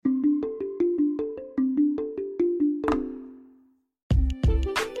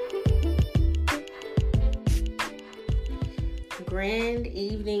Grand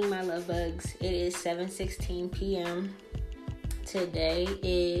evening, my love bugs. It is 7:16 p.m. Today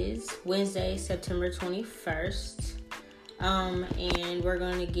is Wednesday, September 21st. And we're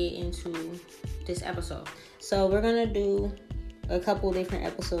going to get into this episode. So we're going to do a couple different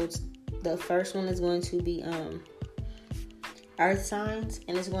episodes. The first one is going to be earth signs,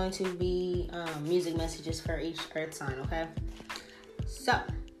 and it's going to be music messages for each earth sign, okay? So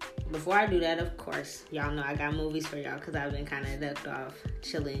before I do that, of course, y'all know I got movies for y'all because I've been kind of ducked off,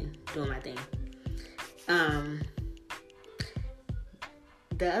 chilling, doing my thing.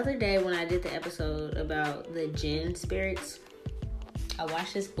 The other day when I did the episode about the jinn spirits, I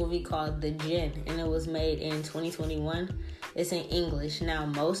watched this movie called The Jinn, and it was made in 2021. It's in English. Now,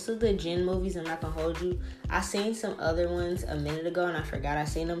 most of the jinn movies, I'm not going to hold you, I seen some other ones a minute ago, and I forgot I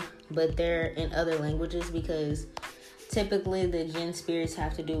seen them, but they're in other languages because typically the jinn spirits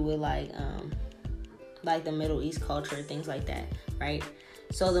have to do with like the Middle East culture, things like that, right?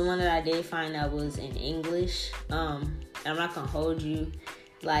 So the one that I did find out was in English. And I'm not gonna hold you,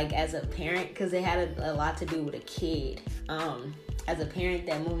 like, as a parent, because it had a lot to do with a kid. As a parent,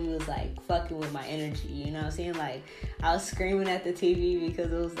 that movie was like fucking with my energy, you know what I'm saying? Like, I was screaming at the TV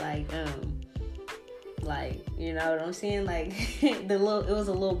because it was like, you know what I'm saying? Like, it was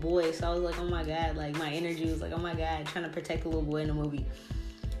a little boy, so I was like, oh my God, like, my energy was like, oh my God, trying to protect the little boy in the movie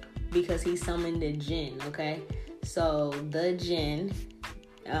because he summoned a jinn, okay? So, the jinn,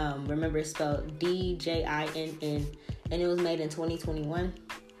 remember it's spelled D-J-I-N-N, and it was made in 2021.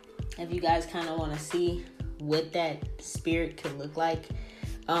 If you guys kind of want to see what that spirit could look like,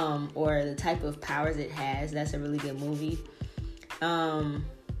 or the type of powers it has, that's a really good movie.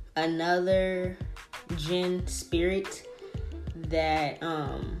 Another jinn spirit that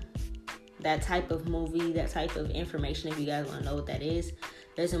type of movie, that type of information, if you guys want to know what that is,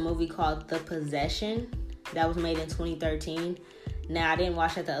 there's a movie called The Possession that was made in 2013. Now, I didn't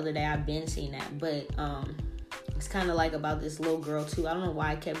watch that the other day, I've been seeing that, but it's kind of like about this little girl too. I don't know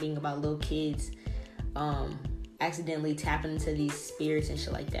why it kept being about little kids accidentally tapping into these spirits and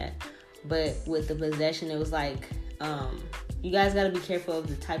shit like that. But with The Possession, it was like, you guys gotta be careful of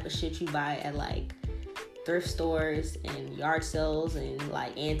the type of shit you buy at like thrift stores and yard sales and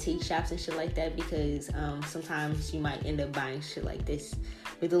like antique shops and shit like that, because sometimes you might end up buying shit like this.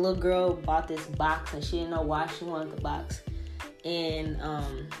 But the little girl bought this box and she didn't know why she wanted the box, and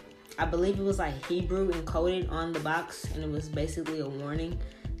I believe it was like Hebrew encoded on the box, and it was basically a warning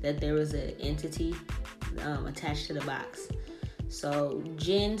that there was an entity attached to the box. So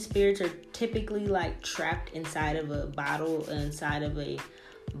jinn spirits are typically like trapped inside of a bottle, inside of a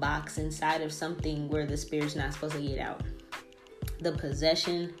box, inside of something where the spirit's not supposed to get out. The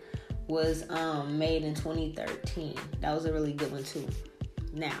Possession was made in 2013. That was a really good one too.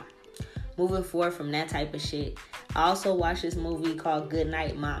 Now, moving forward from that type of shit, I also watched this movie called Good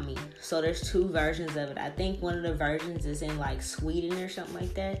Night Mommy. So there's two versions of it. I think one of the versions is in like Sweden or something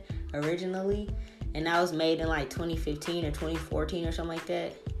like that originally, and that was made in like 2015 or 2014 or something like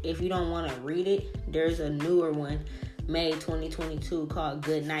that. If you don't want to read it, there's a newer one made 2022 called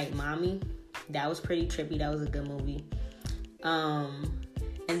Good Night Mommy. That was pretty trippy. That was a good movie.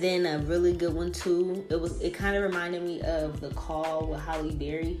 And then a really good one too, it kind of reminded me of The Call with Halle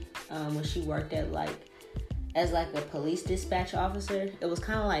Berry, when she worked at as a police dispatch officer. It was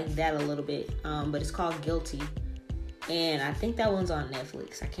kind of like that a little bit, but it's called Guilty, and I think that one's on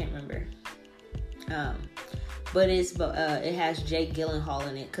Netflix. I can't remember. But it has Jake Gyllenhaal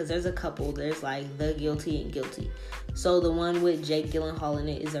in it, because there's a couple. There's like The Guilty and Guilty. So the one with Jake Gyllenhaal in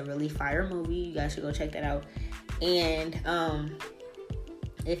it is a really fire movie. You guys should go check that out. And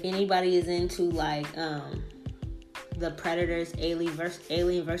if anybody is into like the Predators, Alien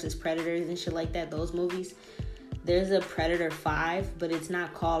versus Predators and shit like that, those movies, there's a Predator 5, but it's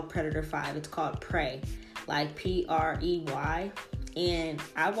not called Predator 5. It's called Prey, like Prey. And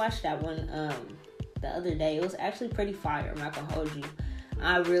I watched that one the other day. It was actually pretty fire. I'm not gonna hold you.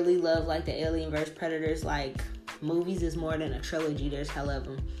 I really love like the Alien vs Predators like movies. Is more than a trilogy. There's hell of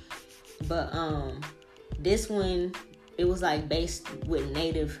them. But this one, it was like based with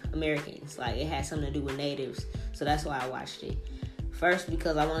Native Americans. Like it had something to do with natives. So that's why I watched it. First,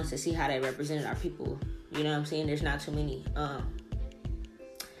 because I wanted to see how they represented our people. You know what I'm saying? There's not too many.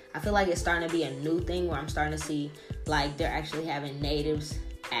 I feel like it's starting to be a new thing where I'm starting to see like they're actually having natives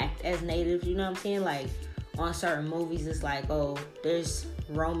act as natives. You know what I'm saying? Like on certain movies, it's like, oh, there's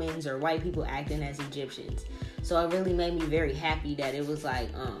Romans or white people acting as Egyptians. So it really made me very happy that it was like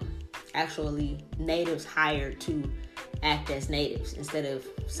actually natives hired to act as natives instead of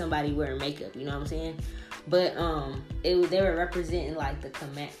somebody wearing makeup. You know what I'm saying? But they were representing like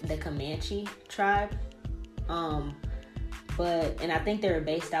the Comanche tribe. and I think they were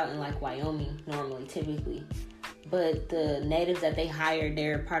based out in like Wyoming normally, typically. But the natives that they hired,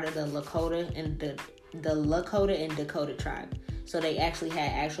 they're part of the Lakota and the Lakota and Dakota tribe. So they actually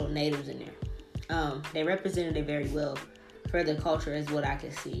had actual natives in there. They represented it very well for the culture, is what I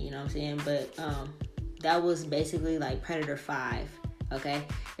can see, you know what I'm saying? But that was basically like Predator 5, okay?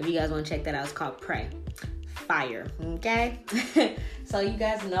 If you guys want to check that out, it's called Prey. Fire, okay? So you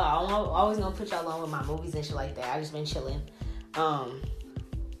guys know, I'm always going to put y'all on with my movies and shit like that. I just been chilling.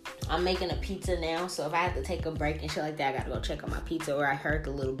 I'm making a pizza now, so if I have to take a break and shit like that, I gotta go check on my pizza, or I heard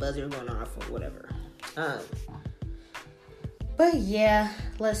the little buzzer going off or whatever. But yeah,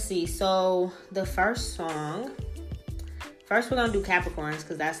 let's see. So the first song, we're gonna do Capricorns,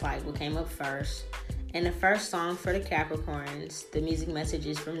 because that's like what came up first. And the first song for the Capricorns, the music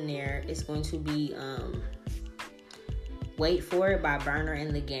messages from there is going to be Wait For It by Burner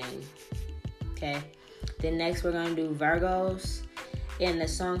and The Game. Okay. Then next we're gonna do Virgos. And the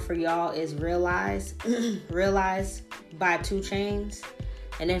song for y'all is Realize by 2 Chainz.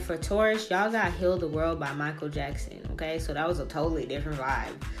 And then for Taurus, y'all got Heal the World by Michael Jackson, okay? So that was a totally different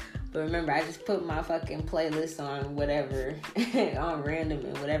vibe. But remember, I just put my fucking playlist on whatever, on random,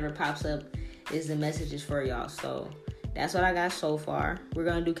 and whatever pops up is the messages for y'all. So that's what I got so far. We're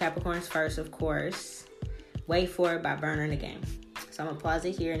going to do Capricorns first, of course. Wait For It by Burner in The Game. So I'm going to pause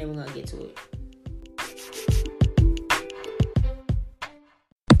it here, and then we're going to get to it.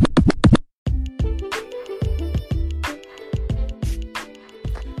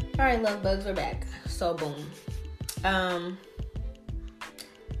 Alright, love bugs, we're back. So boom.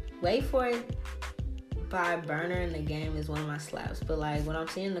 Wait For It by Burner in The Game is one of my slaps. But like what I'm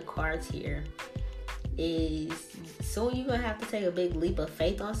seeing in the cards here is soon you're gonna have to take a big leap of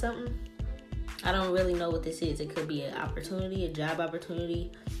faith on something. I don't really know what this is. It could be an opportunity, a job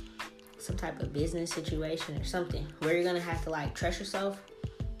opportunity, some type of business situation or something where you're gonna have to like trust yourself.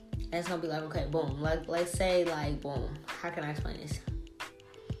 And it's gonna be like, okay, boom. Like let's say like boom. How can I explain this?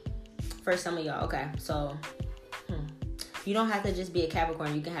 For some of y'all, okay, so you don't have to just be a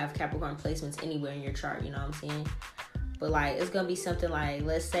Capricorn. You can have Capricorn placements anywhere in your chart, you know what I'm saying? But like, it's gonna be something like,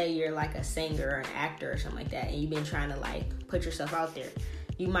 let's say you're like a singer or an actor or something like that, and you've been trying to like put yourself out there.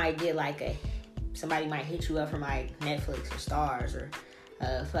 You might get like somebody might hit you up from like Netflix or Stars or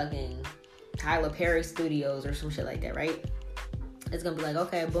fucking Tyler Perry Studios or some shit like that, right? It's gonna be like,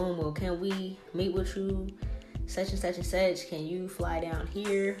 okay, boom, well, can we meet with you? Such and such and such, can you fly down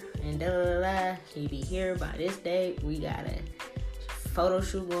here and da-da-da-da, can you be here by this date? We got a photo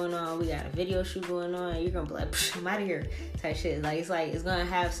shoot going on, we got a video shoot going on, and you're gonna be like, I'm out of here type shit. Like it's gonna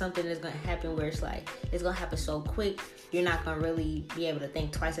have something that's gonna happen where it's like, it's gonna happen so quick, you're not gonna really be able to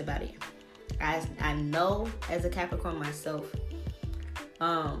think twice about it. As I know, as a Capricorn myself,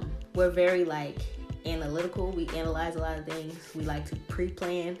 we're very like analytical. We analyze a lot of things. We like to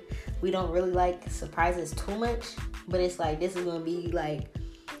pre-plan. We don't really like surprises too much, but it's like, this is gonna be like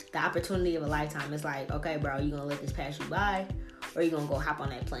the opportunity of a lifetime. It's like, okay, bro, you gonna let this pass you by, or you gonna go hop on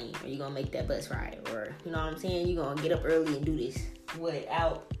that plane, or you gonna make that bus ride, or you know what I'm saying, you gonna get up early and do this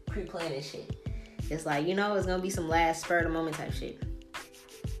without pre-planning shit. It's like, you know, it's gonna be some last spur of the moment type shit.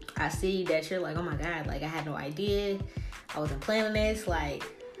 I see that you're like, oh my god, like I had no idea, I wasn't planning this, like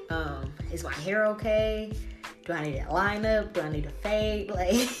is my hair okay? Do I need a lineup? Do I need a fade?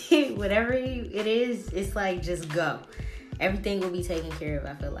 Like, whatever it is, it's like, just go. Everything will be taken care of,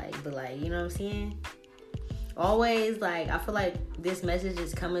 I feel like. But, like, you know what I'm saying? Always, like, I feel like this message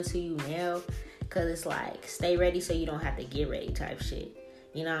is coming to you now, because it's like, stay ready so you don't have to get ready type shit.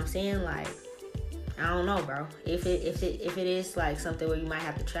 You know what I'm saying? Like, I don't know, bro. If it is, like, something where you might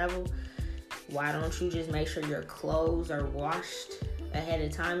have to travel, why don't you just make sure your clothes are washed ahead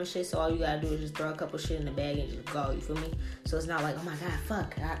of time and shit, so all you gotta do is just throw a couple shit in the bag and just go, you feel me? So it's not like, oh my god,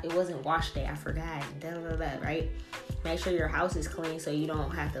 fuck, it wasn't wash day, I forgot, right? Make sure your house is clean so you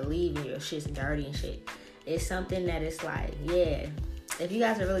don't have to leave and your shit's dirty and shit. It's something that it's like, yeah, if you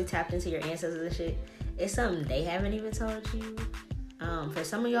guys are really tapped into your ancestors and shit, it's something they haven't even told you. For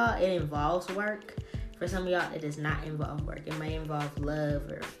some of y'all, it involves work. For some of y'all, it does not involve work. It may involve love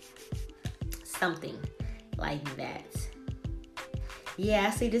or something like that. Yeah,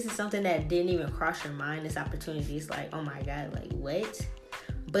 I see this is something that didn't even cross your mind, this opportunity. It's like, oh my god, like, what?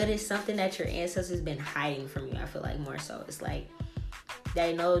 But it's something that your ancestors been hiding from you, I feel like, more so. It's like,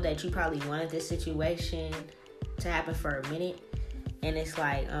 they know that you probably wanted this situation to happen for a minute. And it's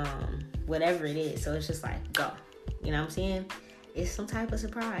like, whatever it is. So it's just like, go. You know what I'm saying? It's some type of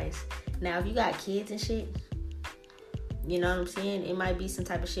surprise. Now, if you got kids and shit, you know what I'm saying? It might be some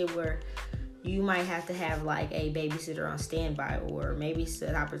type of shit where you might have to have like a babysitter on standby, or maybe it's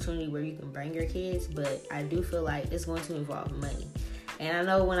an opportunity where you can bring your kids. But I do feel like it's going to involve money. And I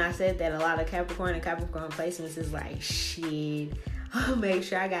know when I said that, a lot of Capricorn and Capricorn placements is like, shit, I'll make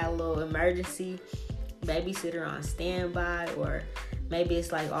sure I got a little emergency babysitter on standby, or maybe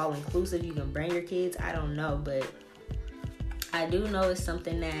it's like all inclusive, you can bring your kids. I don't know, but I do know it's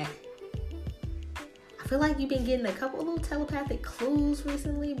something that I feel like you've been getting a couple little telepathic clues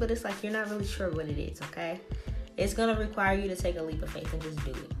recently, but it's like you're not really sure what it is, okay? It's gonna require you to take a leap of faith and just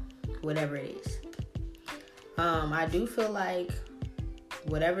do it, whatever it is. I do feel like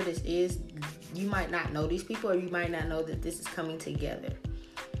whatever this is, you might not know these people, or you might not know that this is coming together.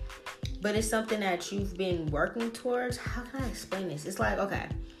 But it's something that you've been working towards. How can I explain this? It's like, okay,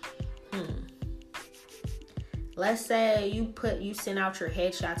 let's say you send out your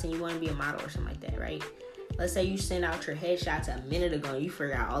headshots and you want to be a model or something like that, right? Let's say you sent out your headshots a minute ago and you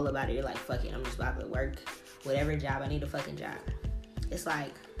forgot all about it. You're like, fuck it, I'm just about to work whatever job. I need a fucking job. It's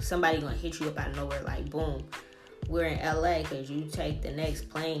like somebody gonna hit you up out of nowhere, like, boom, we're in LA because you take the next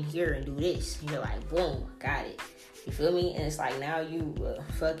plane here and do this. And you're like, boom, got it. You feel me? And it's like now you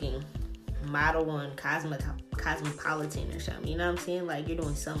fucking model on Cosmopolitan or something. You know what I'm saying? Like you're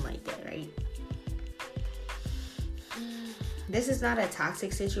doing something like that, right? This is not a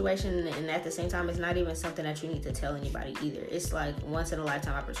toxic situation, and at the same time, it's not even something that you need to tell anybody either. It's like once in a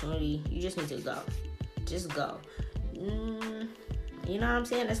lifetime opportunity. You just need to go. Just go. You know what I'm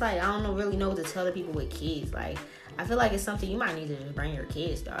saying? It's like I don't really know what to tell the people with kids. Like I feel like it's something you might need to just bring your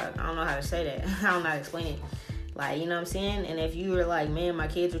kids, dog. I don't know how to say that. I don't know how to explain it. Like, you know what I'm saying? And if you were like, man, my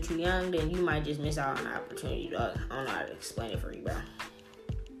kids are too young, then you might just miss out on the opportunity, dog. I don't know how to explain it for you, bro.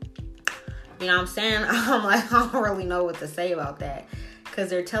 You know what I'm saying? I'm like, I don't really know what to say about that. Because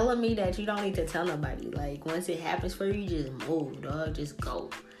they're telling me that you don't need to tell nobody. Like, once it happens for you, just move, dog. Just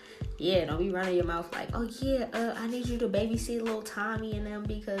go. Yeah, don't be running your mouth like, oh, yeah, I need you to babysit little Tommy and them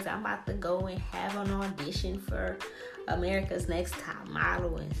because I'm about to go and have an audition for America's Next Top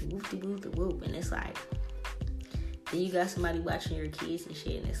Model and whoop-de-whoop-de-whoop. And it's like, then you got somebody watching your kids and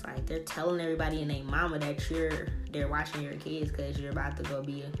shit, and it's like they're telling everybody and their mama that they're watching your kids because you're about to go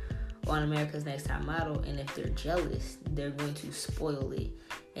be on America's Next Top Model, and if they're jealous, they're going to spoil it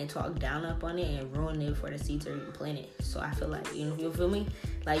and talk down up on it and ruin it before the seeds are even planted. So I feel like, you feel me?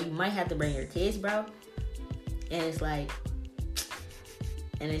 Like, you might have to bring your kids, bro. And it's like,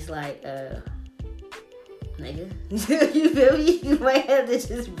 nigga, you feel me? You might have to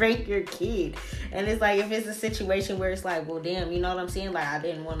just bring your kid. And it's like, if it's a situation where it's like, well, damn, you know what I'm saying? Like, I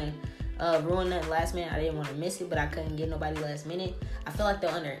didn't want to ruin that last minute. I didn't want to miss it, but I couldn't get nobody last minute. I feel like they'll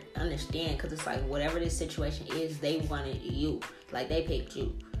understand, because it's like, whatever this situation is, they wanted you. Like, they picked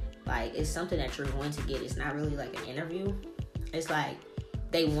you. Like, it's something that you're going to get. It's not really like an interview. It's like,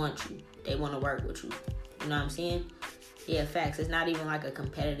 they want you. They want to work with you. You know what I'm saying? Yeah, facts. It's not even like a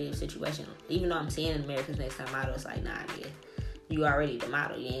competitive situation. Even though I'm saying America's Next Top Model, it's like, nah, nigga, you already the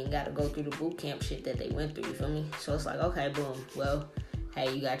model. You ain't got to go through the boot camp shit that they went through. You feel me? So it's like, okay, boom. Well,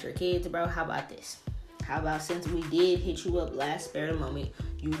 hey, you got your kids, bro. How about this? How about, since we did hit you up last spare moment,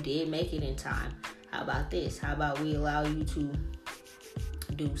 you did make it in time. How about this? How about we allow you to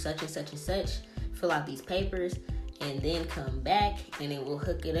do such and such and such, fill out these papers, and then come back, and then we'll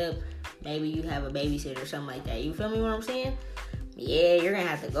hook it up. Maybe you have a babysitter or something like that. You feel me what I'm saying? Yeah, you're going to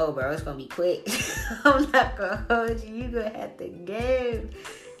have to go, bro. It's going to be quick. I'm not going to hold you. You're going to have to go.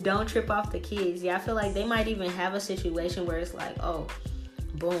 Don't trip off the kids. Yeah, I feel like they might even have a situation where it's like, oh,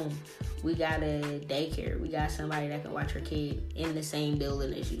 boom, we got a daycare. We got somebody that can watch your kid in the same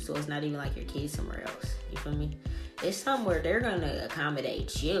building as you. So it's not even like your kid's somewhere else. You feel me? It's somewhere they're going to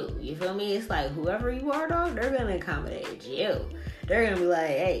accommodate you. You feel me? It's like, whoever you are, dog, they're going to accommodate you. They're going to be like,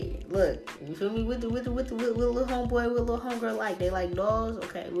 hey, look, you feel me? With little homeboy, with little homegirl, like, they like dolls?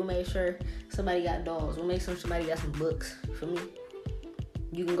 Okay, we'll make sure somebody got dolls. We'll make sure somebody got some books. You feel me?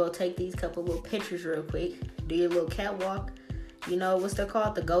 You can go take these couple little pictures real quick. Do your little catwalk. You know, what's they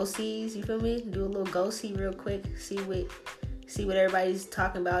called? The go-sees, you feel me? Do a little go-see real quick. See what everybody's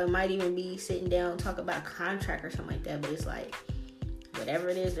talking about. It might even be sitting down, talk about a contract or something like that. But it's like, whatever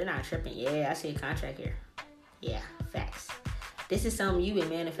it is, they're not tripping. Yeah, I see a contract here. Yeah, facts. This is something you've been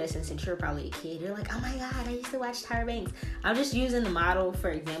manifesting since you're probably a kid. You're like, oh my God, I used to watch Tyra Banks. I'm just using the model, for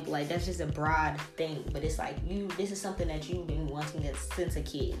example. Like, that's just a broad thing. But it's like, this is something that you've been wanting since a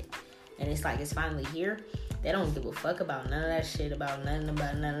kid. And it's like, it's finally here. They don't give a fuck about none of that shit,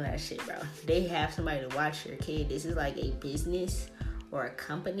 bro. They have somebody to watch your kid. This is like a business or a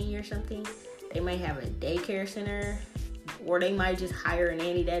company or something. They might have a daycare center, or they might just hire a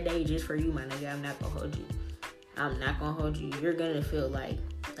nanny that day just for you, my nigga. I'm not gonna hold you. I'm not gonna hold you. You're gonna feel like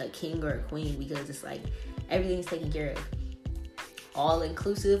a king or a queen because it's like everything's taken care of. All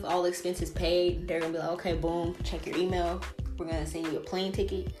inclusive, all expenses paid. They're gonna be like, okay, boom, check your email. We're gonna send you a plane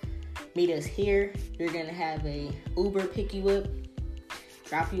ticket. Meet us here. You're gonna have a Uber pick you up,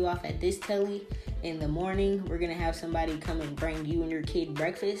 drop you off at this telly. In the morning, we're gonna have somebody come and bring you and your kid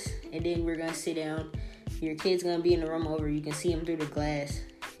breakfast, and then we're gonna sit down. Your kid's gonna be in the room over. You can see him through the glass.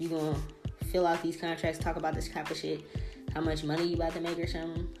 You gonna fill out these contracts, talk about this type of shit, how much money you about to make or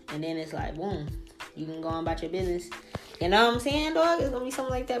something, and then it's like, boom, you can go on about your business. You know what I'm saying, dog? It's gonna be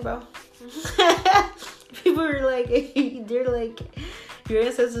something like that, bro. People are like, they're like, your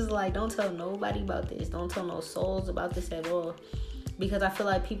ancestors are like, don't tell nobody about this. Don't tell no souls about this at all. Because I feel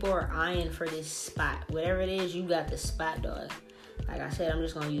like people are eyeing for this spot. Whatever it is, you got the spot, dog. Like I said, I'm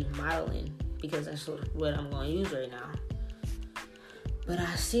just gonna use modeling because that's what I'm gonna use right now. But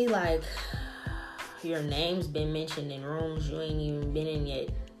I see like your name's been mentioned in rooms you ain't even been in yet.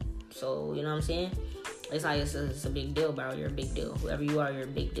 So, you know what I'm saying? It's like it's a big deal, bro. You're a big deal. Whoever you are, you're a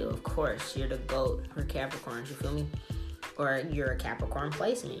big deal. Of course, you're the GOAT for Capricorns, you feel me? Or you're a Capricorn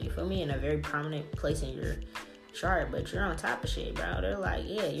placement, you feel me? In a very prominent place in your chart, but you're on top of shit, bro. They're like,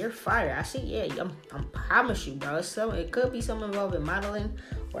 yeah, you're fire. I see, yeah, I'm promise you, bro. It could be something involving modeling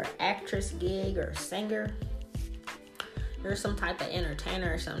or actress gig or singer. You're some type of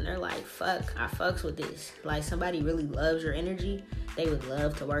entertainer or something. They're like, fuck, I fucks with this. Like, somebody really loves your energy. They would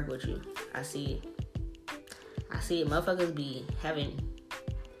love to work with you. I see it. Motherfuckers be having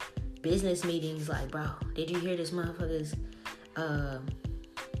business meetings like, bro, did you hear this motherfuckers?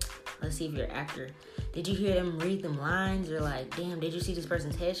 Let's see if you're an actor. Did you hear them read them lines? Or like, damn, did you see this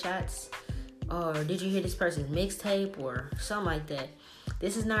person's headshots? Or did you hear this person's mixtape? Or something like that.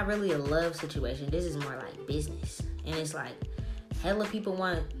 This is not really a love situation. This is more like business. And it's like, hella people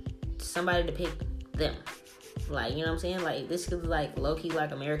want somebody to pick them. Like, you know what I'm saying? Like, this is like low-key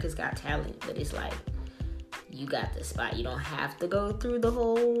like America's Got Talent. But it's like, you got the spot. You don't have to go through the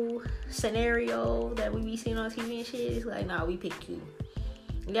whole scenario that we be seeing on TV and shit. It's like, nah, we picked you.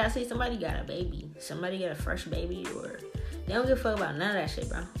 You gotta see somebody got a baby. Somebody got a fresh baby. Or they don't give a fuck about none of that shit,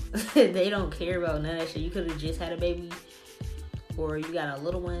 bro. They don't care about none of that shit. You could have just had a baby. Or you got a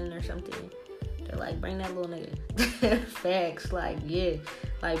little one or something. They're like, bring that little nigga. Facts. Like, yeah.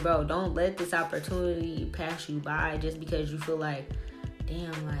 Like, bro, don't let this opportunity pass you by just because you feel like,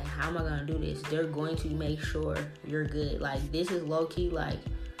 damn, like, how am I gonna do this? They're going to make sure you're good. Like, this is low-key like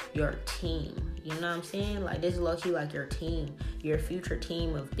your team. You know what I'm saying? Like, this is low-key like your team. Your future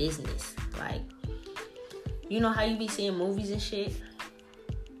team of business. Like, you know how you be seeing movies and shit?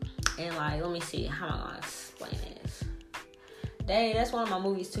 And like, let me see. How am I gonna explain this? Dang, that's one of my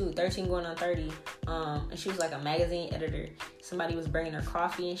movies too. 13 Going on 30. And she was like a magazine editor. Somebody was bringing her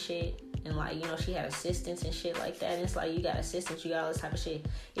coffee and shit. And like, you know, she had assistants and shit like that. And it's like, you got assistants, you got all this type of shit.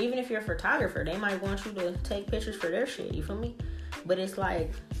 Even if you're a photographer, they might want you to take pictures for their shit. You feel me? But it's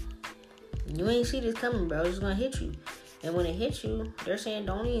like, you ain't see this coming, bro. It's just gonna hit you. And when it hits you, they're saying,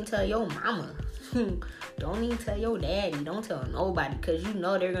 don't even tell your mama. Don't even tell your daddy. Don't tell nobody. Because you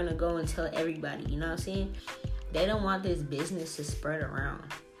know they're gonna go and tell everybody. You know what I'm saying? They don't want this business to spread around.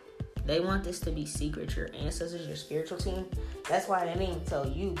 They want this to be secret. Your ancestors, your spiritual team. That's why they didn't tell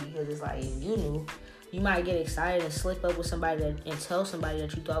you. Because it's like, if you knew, you might get excited and slip up with somebody and tell somebody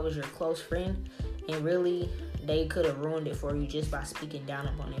that you thought was your close friend. And really, they could have ruined it for you just by speaking down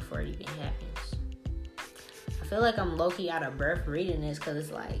upon it before it even happens. I feel like I'm low-key out of breath reading this because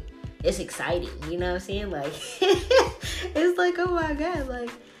it's like, it's exciting. You know what I'm saying? Like, it's like, oh my God,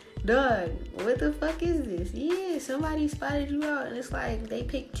 like, dog, what the fuck is this? Yeah, somebody spotted you out and it's like they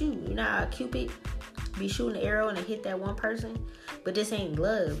picked you. You know how Cupid be shooting an arrow and it hit that one person? But this ain't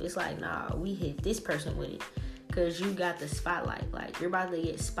love. It's like, nah, we hit this person with it because you got the spotlight. Like, you're about to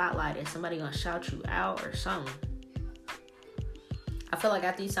get spotlighted. Somebody gonna shout you out or something. I feel like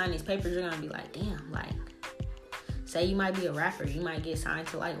after you sign these papers, you're gonna be like, damn, like, say you might be a rapper. You might get signed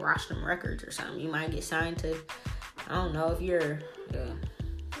to like Rostrum Records or something. You might get signed to, I don't know, if you're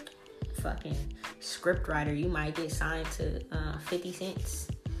fucking script writer, you might get signed to 50 Cent's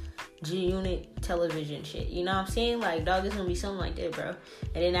G-Unit television shit. You know what I'm saying? Like, dog, it's gonna be something like that, bro.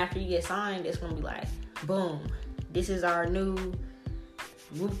 And then after you get signed, it's gonna be like, boom, this is our new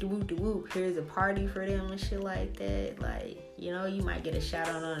whoop-de-whoop-de-whoop. Here's a party for them and shit like that. Like, you know, you might get a shout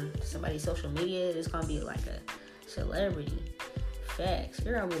out on somebody's social media. It's gonna be like a celebrity. Facts.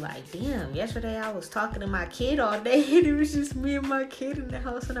 You're gonna be like, damn, yesterday I was talking to my kid all day and it was just me and my kid in the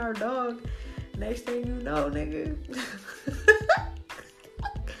house and our dog. Next thing you know, nigga.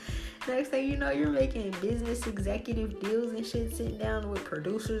 Next thing you know, you're making business executive deals and shit, sitting down with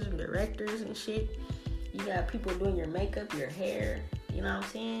producers and directors and shit. You got people doing your makeup, your hair. You know what I'm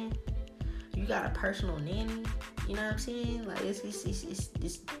saying? You got a personal nanny. You know what I'm saying? Like,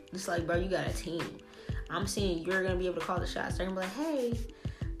 it's like, bro, you got a team. I'm saying you're going to be able to call the shots. They're going to be like, hey,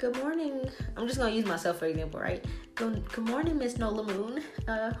 good morning. I'm just going to use myself for example, right? Good morning, Miss Nola Moon.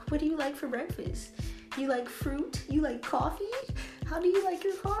 What do you like for breakfast? You like fruit? You like coffee? How do you like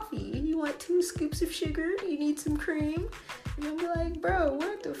your coffee? You want 2 scoops of sugar? You need some cream? And I'll be like, bro,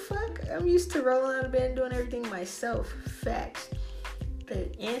 what the fuck? I'm used to rolling out of bed and doing everything myself. Facts.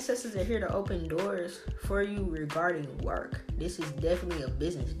 The ancestors are here to open doors for you regarding work. This is definitely a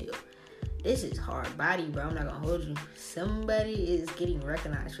business deal. This is hard body, bro. I'm not gonna hold you. Somebody is getting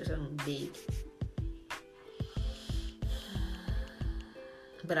recognized for something big.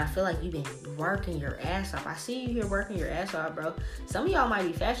 But I feel like you've been working your ass off. I see you here working your ass off, bro. Some of y'all might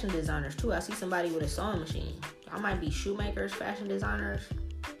be fashion designers too. I see somebody with a sewing machine. Y'all might be shoemakers, fashion designers.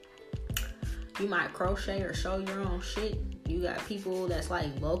 You might crochet or sew your own shit. You got people that's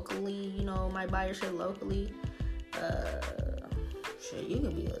like locally, you know, might buy your shit locally. Shit, you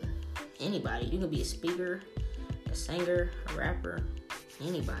can be anybody. You can be a speaker, a singer, a rapper,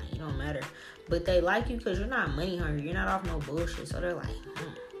 anybody. It don't matter. But they like you because you're not money hungry. You're not off no bullshit. So they're like,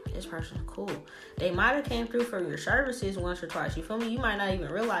 this person's cool. They might have came through for your services once or twice. You feel me? You might not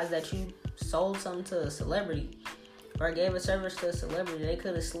even realize that you sold something to a celebrity or gave a service to a celebrity. They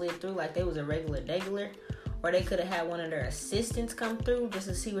could have slid through like they was a regular. Or they could have had one of their assistants come through just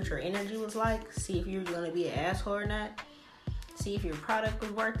to see what your energy was like. See if you were going to be an asshole or not. See if your product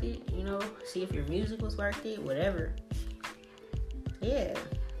was worth it, you know. See if your music was worth it, whatever. Yeah.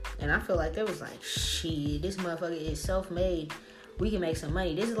 And I feel like they was like, shit, this motherfucker is self-made. We can make some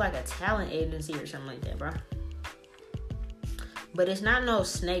money. This is like a talent agency or something like that, bro. But it's not no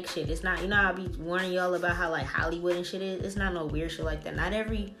snake shit. It's not, you know, I'll be warning y'all about how like Hollywood and shit is. It's not no weird shit like that. Not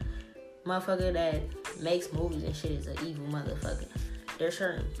every motherfucker that makes movies and shit is an evil motherfucker. There's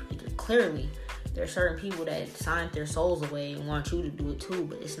certain people that signed their souls away and want you to do it too,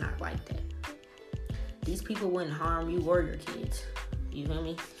 but it's not like that. These people wouldn't harm you or your kids. You feel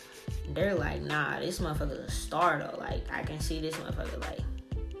me? They're like, nah, this motherfucker's a star though. Like, I can see this motherfucker like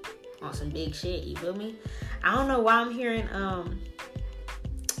on some big shit. You feel me? I don't know why I'm hearing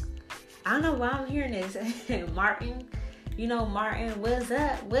this. Martin. You know Martin, what's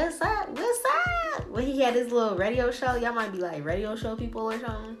up? When he had his little radio show, y'all might be like radio show people or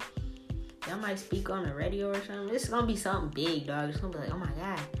something. Y'all might speak on the radio or something. It's gonna be something big, dog. It's gonna be like, oh my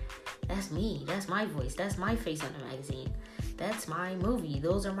god, that's me. That's my voice. That's my face on the magazine. That's my movie.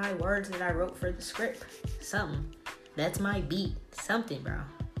 Those are my words that I wrote for the script. Something. That's my beat. Something, bro.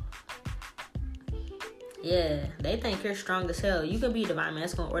 Yeah, they think you're strong as hell. You can be divine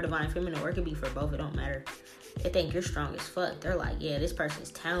masculine or divine feminine, or it could be for both. It don't matter. They think you're strong as fuck. They're like, yeah, this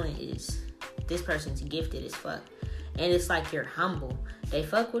person's gifted as fuck. And it's like you're humble. They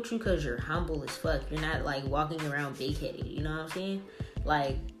fuck with you because you're humble as fuck. You're not like walking around big-headed. You know what I'm saying?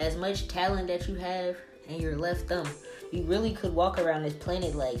 Like, as much talent that you have and your left thumb, you really could walk around this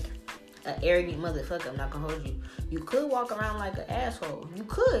planet like an arrogant motherfucker. I'm not gonna hold you. You could walk around like an asshole. You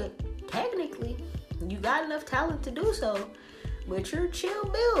could, technically. You got enough talent to do so. But you're chill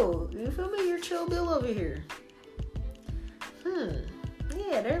Bill. You feel me? You're chill Bill over here.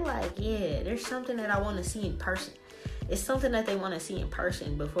 Yeah, they're like, yeah, there's something that I want to see in person. It's something that they want to see in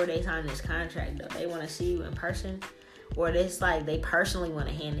person before they sign this contract, though. They want to see you in person. Or it's like they personally want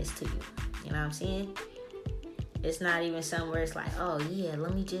to hand this to you. You know what I'm saying? It's not even somewhere it's like, oh, yeah,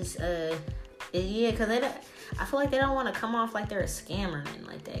 let me just, because I feel like they don't want to come off like they're a scam or nothing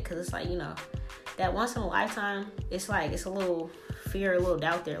like that. Because it's like, you know, that once in a lifetime, it's like, it's a little fear, a little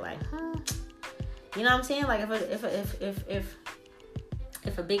doubt there. Like, you know what I'm saying? Like,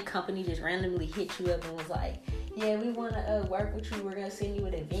 if a big company just randomly hit you up and was like, yeah, we want to work with you. We're going to send you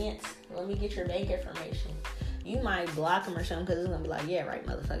an advance. Let me get your bank information. You might block them or something because it's going to be like, yeah, right,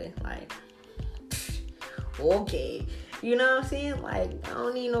 motherfucker. Like, okay. You know what I'm saying? Like, I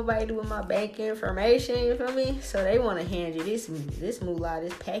don't need nobody with my bank information. You feel me? So they want to hand you this moolah,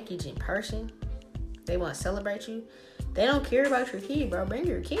 this package in person. They want to celebrate you. They don't care about your kid, bro. Bring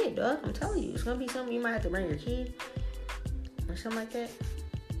your kid, dog. I'm telling you. It's going to be something you might have to bring your kid. Or something like that.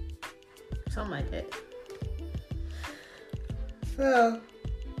 Something like that.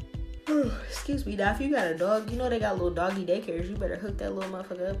 Excuse me, now if you got a dog, you know they got little doggy daycares. You better hook that little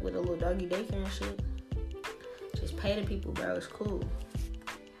motherfucker up with a little doggy daycare and shit. Just pay the people, bro. It's cool.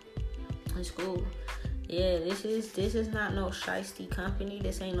 It's cool. Yeah, this is not no shiesty company.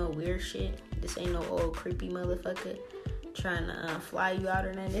 This ain't no weird shit. This ain't no old creepy motherfucker. trying to fly you out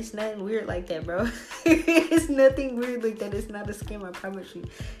or nothing. It's nothing weird like that, bro. It's nothing weird like that. It's not a scam, I promise you.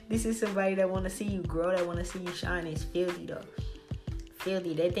 This is somebody that want to see you grow, that want to see you shine. It's filthy, though.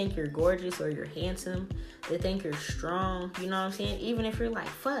 Filthy. They think you're gorgeous or you're handsome. They think you're strong. You know what I'm saying? Even if you're like,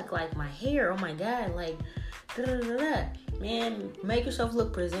 fuck, like my hair, oh my God, like, da-da-da-da. Man, make yourself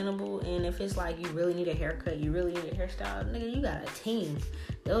look presentable. And if it's like you really need a haircut, you really need a hairstyle, nigga, you got a team.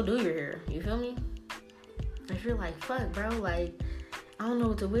 They'll do your hair. You feel me? If you're like, fuck, bro, like, I don't know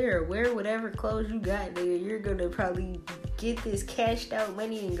what to wear whatever clothes you got, nigga. You're gonna probably get this cashed out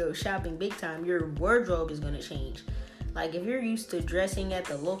money and go shopping big time. Your wardrobe is gonna change. Like, if you're used to dressing at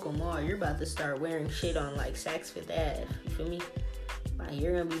the local mall, you're about to start wearing shit on, like, Saks Fifth Ave. You feel me? Like,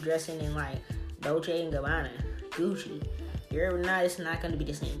 you're gonna be dressing in, like, Dolce & Gabbana, Gucci. It's not gonna be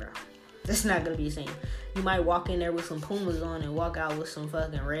the same, bro. It's not gonna be the same. You might walk in there with some Pumas on and walk out with some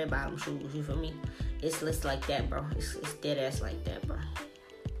fucking red bottom shoes. You feel me? It's like that, bro. It's dead ass like that, bro.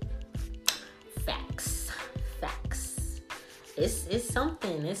 Facts. It's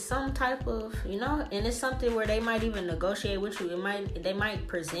something. It's some type of, you know, and it's something where they might even negotiate with you. They might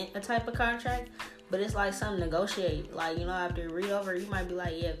present a type of contract, but it's like some negotiate. Like, you know, after you read over, you might be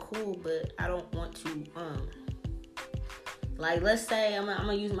like, yeah, cool, but I don't want to. Like, let's say I'm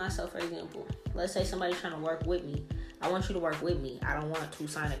gonna use myself for example. Let's say somebody's trying to work with me. I want you to work with me. I don't want to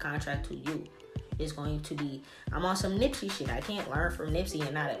sign a contract to you. It's going to be, I'm on some Nipsey shit. I can't learn from Nipsey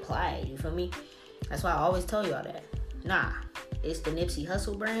and not apply it. You feel me? That's why I always tell y'all that. Nah, it's the Nipsey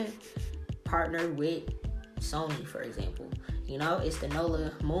Hussle brand partnered with Sony, for example. You know, it's the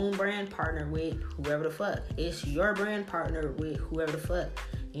Nola Moon brand partnered with whoever the fuck. It's your brand partnered with whoever the fuck.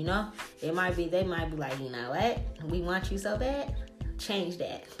 You know, they might be like, you know what? We want you so bad. Change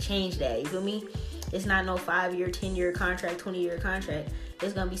that. You feel me? It's not no 5-year, 10-year contract, 20-year contract.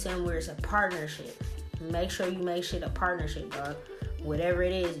 It's gonna be something where it's a partnership. Make sure you make shit a partnership, dog. Whatever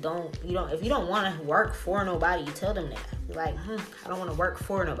it is, if you don't want to work for nobody, you tell them that. You're like, I don't want to work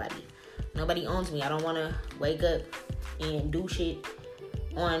for nobody. Nobody owns me. I don't want to wake up and do shit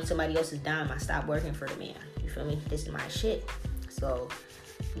on somebody else's dime. I stopped working for the man. You feel me? This is my shit. So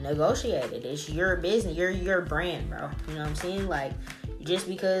negotiate it. It's your business. You're your brand, bro. You know what I'm saying? Like, just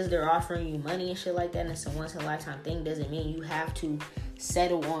because they're offering you money and shit like that, and it's a once in a lifetime thing, doesn't mean you have to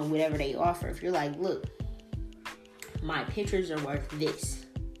settle on whatever they offer. If you're like, look, my pictures are worth this.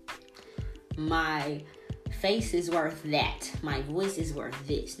 My face is worth that. My voice is worth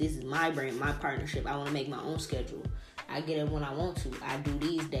this. This is my brand, my partnership. I want to make my own schedule. I get it when I want to. I do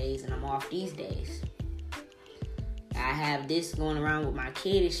these days and I'm off these days. I have this going around with my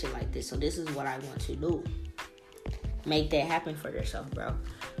kid and shit like this. So this is what I want to do. Make that happen for yourself, bro.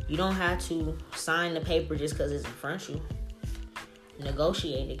 You don't have to sign the paper just because it's in front of you.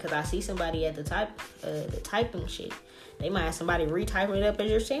 Negotiate it. Because I see somebody at the typing shit. They might have somebody retyping it up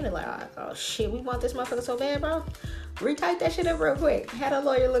as you're saying it. Like, oh shit, we want this motherfucker so bad, bro. Retype that shit up real quick. Have a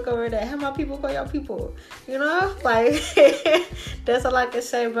lawyer look over that. Have my people call your people. You know? Like, that's all I can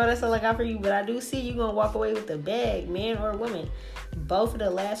say, bro. That's all I got for you. But I do see you gonna walk away with the bag, man or woman. Both of the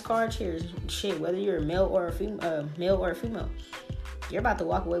last cards here, shit, whether you're a male or a female, you're about to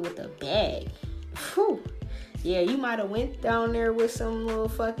walk away with the bag. Whew. Yeah, you might have went down there with some little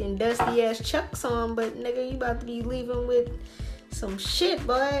fucking dusty ass chucks on, but nigga, you about to be leaving with some shit,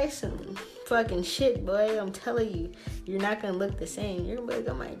 boy. Some fucking shit, boy. I'm telling you, you're not gonna look the same. You're gonna be like,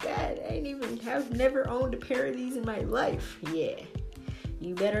 oh my God, I've never owned a pair of these in my life. Yeah,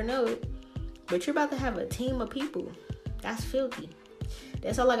 you better know it. But you're about to have a team of people. That's filthy.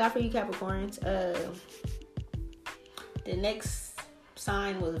 That's all I got for you, Capricorns. The next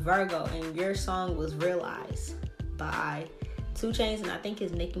sign was Virgo, and your song was Realize by 2 Chainz, and I think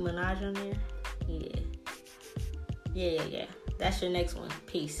it's Nicki Minaj on there. Yeah. That's your next one.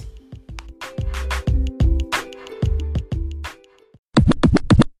 Peace.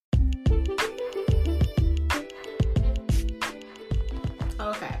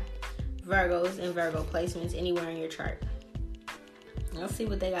 Okay. Virgos and Virgo placements anywhere in your chart. Let's see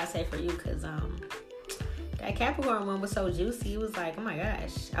what they got to say for you, because that Capricorn one was so juicy. It was like, oh my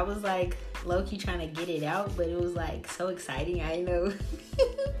gosh. I was like low-key trying to get it out, but it was like so exciting. I know.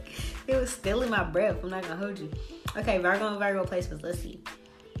 It was still in my breath. I'm not gonna hold you. Okay, Virgo and Virgo placements. Let's see.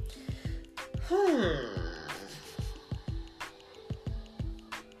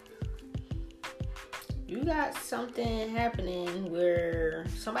 You got something happening where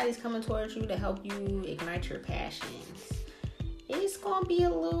somebody's coming towards you to help you ignite your passions. It's gonna be a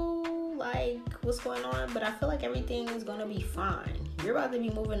little like what's going on, but I feel like everything is gonna be fine. You're about to be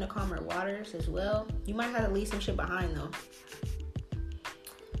moving to calmer waters as well. You might have to leave some shit behind though.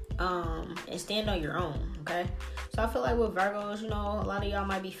 and stand on your own, okay? So I feel like with Virgos, you know, a lot of y'all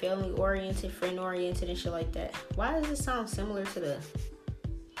might be family oriented, friend oriented, and shit like that. Why does this sound similar to the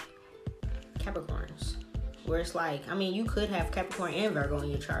Capricorns? Where it's like, I mean, you could have Capricorn and Virgo in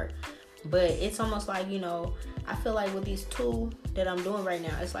your chart, but it's almost like, you know, I feel like with these two that I'm doing right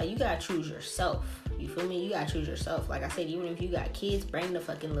now, it's like you gotta choose yourself. You feel me? You gotta choose yourself. Like I said, even if you got kids, bring the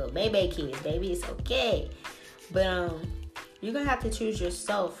fucking little baby kids, baby. It's okay. But you're gonna have to choose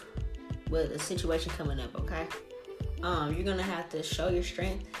yourself with a situation coming up, okay? You're gonna have to show your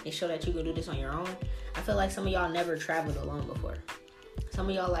strength and show that you can do this on your own. I feel like some of y'all never traveled alone before. Some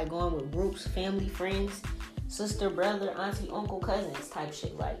of y'all like going with groups, family, friends, sister, brother, auntie, uncle, cousins type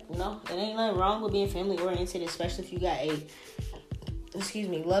shit. Like, you know, it ain't nothing wrong with being family oriented, especially if you got a,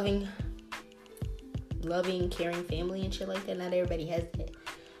 loving, caring family and shit like that. Not everybody has that.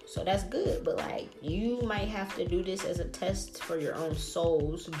 So that's good. But like, you might have to do this as a test for your own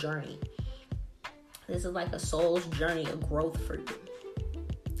soul's journey. This is like a soul's journey of growth for you.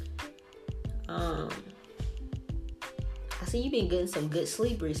 I see you've been getting some good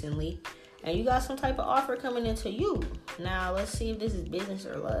sleep recently, and you got some type of offer coming into you. Now, let's see if this is business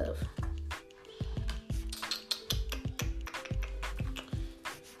or love.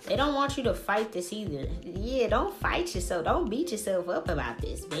 They don't want you to fight this either. Yeah, don't fight yourself. Don't beat yourself up about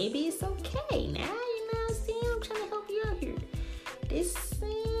this, baby. It's okay. Now, you know what I'm saying? I'm trying to help you out here. This,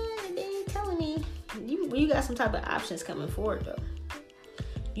 they ain't telling me. You got some type of options coming forward, though.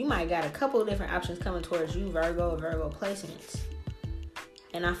 You might got a couple of different options coming towards you, Virgo placements.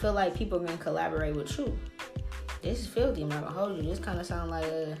 And I feel like people are going to collaborate with you. This is filthy. I'm not going to hold you. This kind of sounds like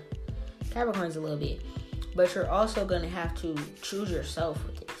Capricorns a little bit. But you're also going to have to choose yourself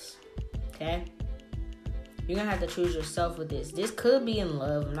with this. Okay? You're going to have to choose yourself with this. This could be in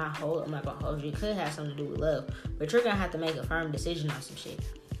love. I'm not going to hold you. It could have something to do with love. But you're going to have to make a firm decision on some shit.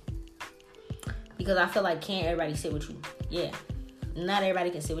 Because I feel like can't everybody sit with you? Yeah. Not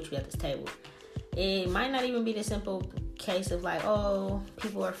everybody can sit with you at this table. It might not even be the simple case of like, oh,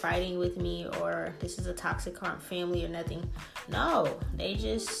 people are fighting with me, or this is a toxic family or nothing. No, they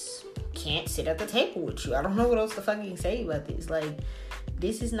just can't sit at the table with you. I don't know what else to fucking say about this. Like,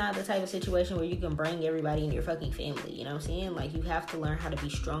 this is not the type of situation where you can bring everybody in your fucking family. You know what I'm saying? Like, you have to learn how to be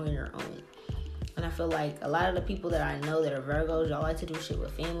strong on your own. And I feel like a lot of the people that I know that are Virgos, y'all like to do shit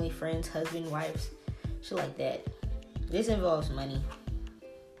with family, friends, husband, wives, shit like that. This involves money.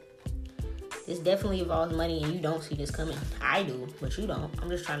 This definitely involves money, and you don't see this coming. I do, but you don't. I'm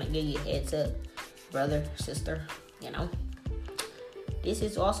just trying to give you a heads up, brother, sister, you know. This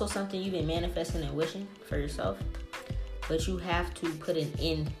is also something you've been manifesting and wishing for yourself, but you have to put an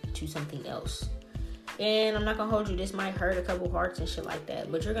end to something else. And I'm not going to hold you. This might hurt a couple hearts and shit like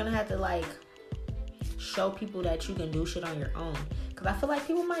that, but you're going to have to, like, show people that you can do shit on your own. Because I feel like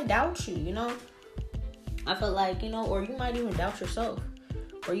people might doubt you, you know. I feel like, you know, or you might even doubt yourself.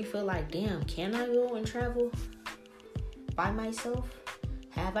 Or you feel like, damn, can I go and travel by myself?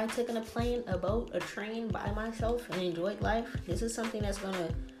 Have I taken a plane, a boat, a train by myself and enjoyed life? This is something that's going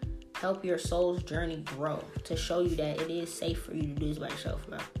to help your soul's journey grow. To show you that it is safe for you to do this by yourself,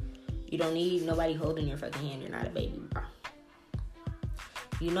 bro. You don't need nobody holding your fucking hand. You're not a baby, bro.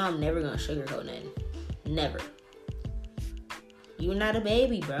 You know I'm never going to sugarcoat nothing. Never. You're not a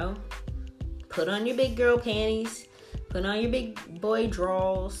baby, bro. Put on your big girl panties. Put on your big boy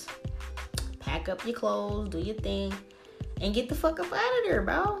drawers. Pack up your clothes. Do your thing. And get the fuck up out of there,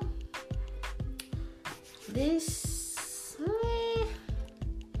 bro. This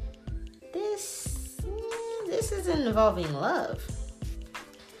isn't involving love.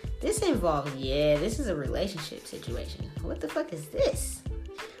 This is a relationship situation. What the fuck is this?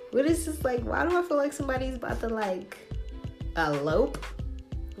 What is this like? Why do I feel like somebody's about to like elope?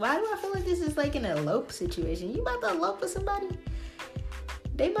 Why do I feel like this is like an elope situation? You about to elope with somebody?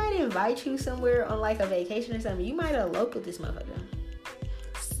 They might invite you somewhere on like a vacation or something. You might elope with this motherfucker.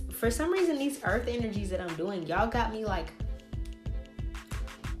 For some reason, these earth energies that I'm doing, y'all got me like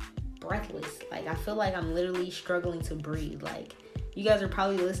breathless. Like, I feel like I'm literally struggling to breathe. Like, you guys are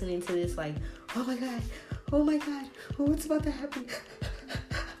probably listening to this like, oh my god, oh what's about to happen?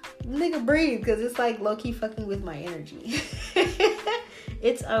 Nigga, breathe, because it's like low-key fucking with my energy.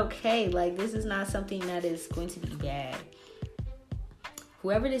 It's okay. Like, this is not something that is going to be bad.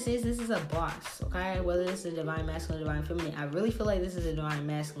 Whoever this is a boss, okay? Whether this is a divine masculine, divine feminine, I really feel like this is a divine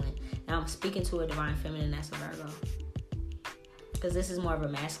masculine. And I'm speaking to a divine feminine that's a Virgo. Because this is more of a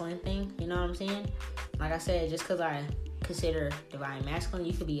masculine thing, you know what I'm saying? Like I said, just because I consider divine masculine,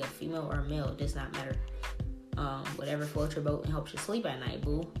 you could be a female or a male. It does not matter. Whatever floats your boat and helps you sleep at night,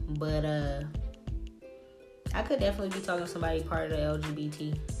 boo. But, I could definitely be talking to somebody part of the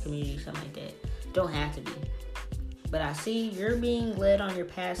LGBT community, something like that. Don't have to be. But I see you're being led on your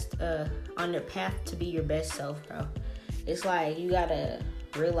path to be your best self, bro. It's like you gotta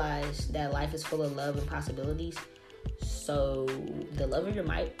realize that life is full of love and possibilities. So the love of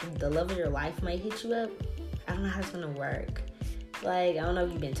your life might hit you up. I don't know how it's gonna work. Like, I don't know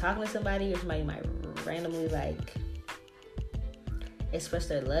if you've been talking to somebody or somebody might randomly like express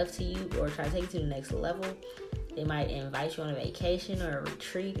their love to you or try to take you to the next level. They might invite you on a vacation or a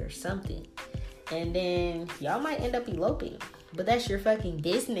retreat or something. And then y'all might end up eloping. But that's your fucking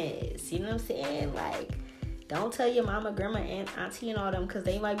business. You know what I'm saying? Like, don't tell your mama, grandma, and auntie and all them because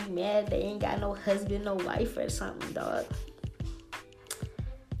they might be mad they ain't got no husband, no wife or something, dog.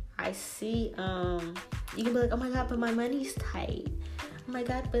 I see, you can be like, oh my God, but my money's tight. Oh my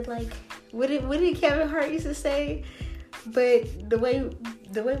God, but like, what did Kevin Hart used to say? But the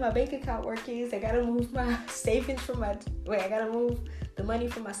way my bank account works is I gotta move my savings I gotta move the money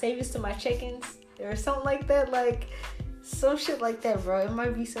from my savings to my check-ins or something like that. Like, some shit like that, bro. It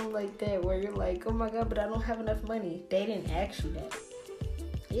might be something like that where you're like, oh my God, but I don't have enough money. They didn't ask you that.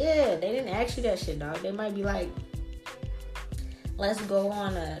 Yeah, they didn't ask you that shit, dog. They might be like, let's go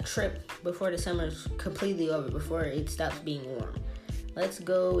on a trip before the summer's completely over, before it stops being warm. Let's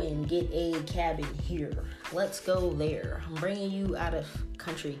go and get a cabin here. Let's go there. I'm bringing you out of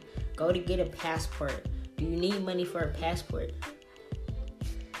country. Go to get a passport. Do you need money for a passport?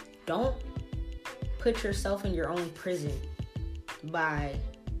 Don't put yourself in your own prison by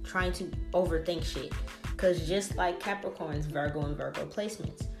trying to overthink shit. Because just like Capricorn's Virgo and Virgo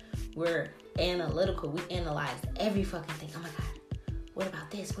placements, we're analytical. We analyze every fucking thing. Oh my God, what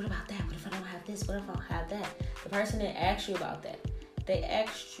about this? What about that? What if I don't have this? What if I don't have that? The person that asked you about that, they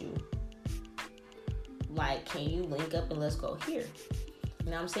asked you, like, can you link up and let's go here?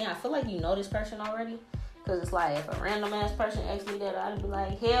 You know what I'm saying? I feel like you know this person already. Because it's like, if a random ass person asked me that, I'd be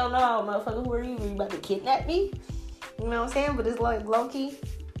like, hell no, motherfucker, who are you? Are you about to kidnap me? You know what I'm saying? But it's like, low-key,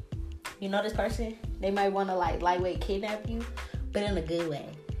 you know this person? They might want to, like, lightweight kidnap you, but in a good way.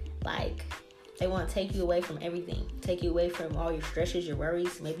 Like, they want to take you away from everything. Take you away from all your stresses, your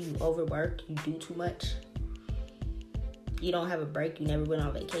worries. Maybe you overwork, you do too much. You don't have a break. You never went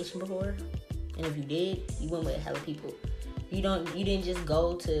on vacation before. And if you did, you went with a hell of people. You didn't just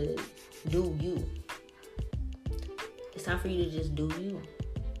go to do you. It's time for you to just do you.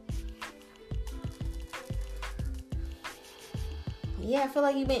 Yeah, I feel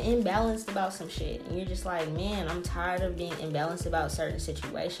like you've been imbalanced about some shit. And you're just like, man, I'm tired of being imbalanced about certain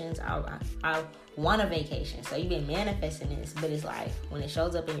situations. I want a vacation. So you've been manifesting this. But it's like, when it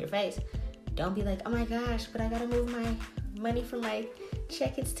shows up in your face, don't be like, oh my gosh, but I gotta move my money from my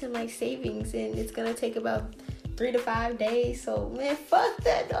check-ins to my savings. And it's gonna take about 3 to 5 days. So, man, fuck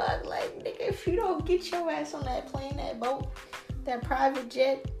that, dog. Like, nigga, if you don't get your ass on that plane, that boat, that private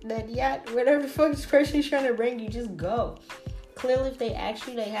jet, that yacht, whatever the fuck this person's trying to bring you, just go. Clearly, if they ask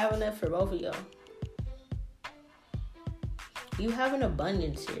you, they have enough for both of y'all. You have an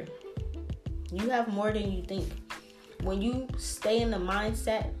abundance here. You have more than you think. When you stay in the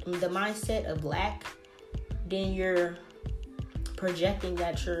mindset of lack, then you're projecting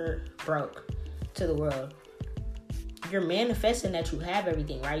that you're broke to the world. You're manifesting that you have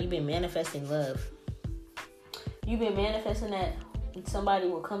everything, right? You've been manifesting love. You've been manifesting that somebody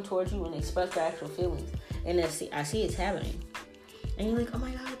will come towards you and express their actual feelings. And I see it's happening. And you're like, oh my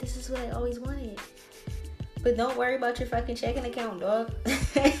God, this is what I always wanted. But don't worry about your fucking checking account, dog.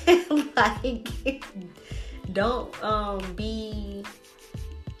 Like, don't be...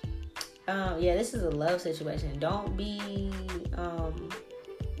 yeah, this is a love situation. Don't be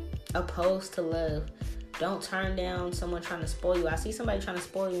opposed to love. Don't turn down someone trying to spoil you. I see somebody trying to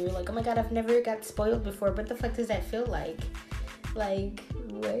spoil you and you're like, oh my God, I've never got spoiled before. What the fuck does that feel like? Like,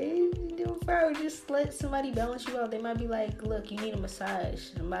 what? Bro, just let somebody balance you out. They might be like, look, you need a massage.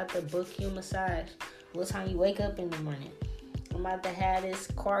 I'm about to book you a massage. What time you wake up in the morning? I'm about to have this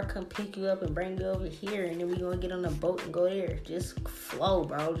car come pick you up and bring you over here. And then we're going to get on a boat and go there. Just flow,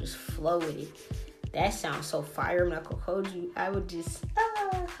 bro. Just flow with it. That sounds so fire. I'm not going to hold you. I would just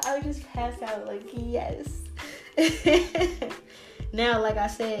pass out like, yes. Now, like I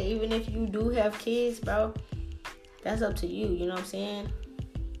said, even if you do have kids, bro, that's up to you. You know what I'm saying?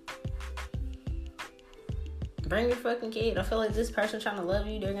 Bring your fucking kid. I feel like this person trying to love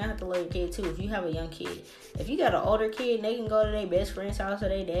you, they're going to have to love your kid too. If you have a young kid. If you got an older kid, they can go to their best friend's house or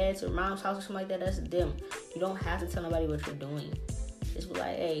their dad's or mom's house or something like that. That's them. You don't have to tell nobody what you're doing. Just be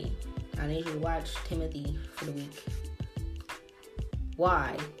like, hey, I need you to watch Timothy for the week.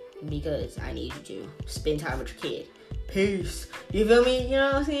 Why? Because I need you to spend time with your kid. peace. You feel me? You know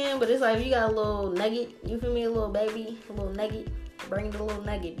what I'm saying? But it's like, if you got a little nugget, you feel me? A little baby, a little nugget. Bring the little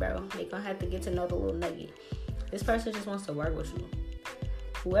nugget, bro. They gonna have to get to know the little nugget. This person just wants to work with you.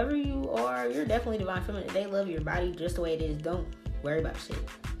 Whoever you are, you're definitely divine feminine. They love your body just the way it is. Don't worry about shit.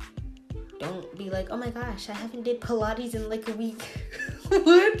 Don't be like, oh my gosh, I haven't did Pilates in like a week.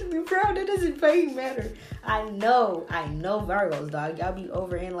 What? Bro, that doesn't fucking matter. I know Virgos, dog. Y'all be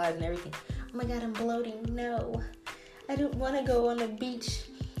overanalyzing everything. Oh my god, I'm bloating. No. I don't want to go on the beach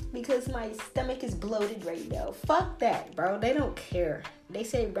because my stomach is bloated right now. Fuck that, bro. They don't care. They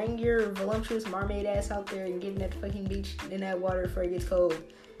say bring your voluptuous mermaid ass out there and get in that fucking beach in that water before it gets cold.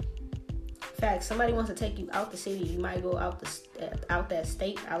 Facts. Somebody wants to take you out the city. You might go out that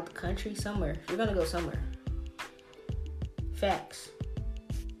state, out the country, somewhere. You're gonna go somewhere. Facts.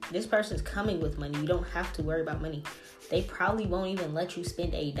 This person's coming with money. You don't have to worry about money. They probably won't even let you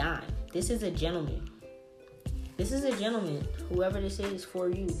spend a dime. This is a gentleman. This is a gentleman. Whoever this is for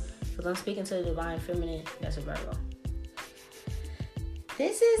you. Because I'm speaking to the divine feminine. That's a Virgo.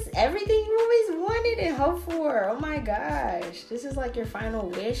 This is everything you always wanted and hoped for. Oh my gosh. This is like your final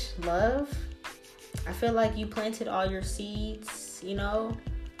wish, love. I feel like you planted all your seeds, you know.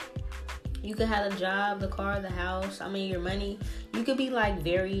 You could have a job, the car, the house. I mean, your money. You could be like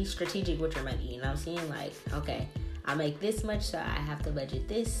very strategic with your money. You know what I'm saying? Like, okay, I make this much, so I have to budget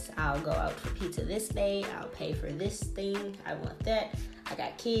this. I'll go out for pizza this day. I'll pay for this thing. I want that. I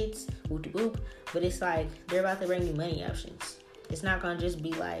got kids. Whoop de whoop. But it's like they're about to bring you money options. It's not gonna just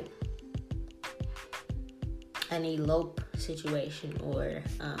be like an elope situation or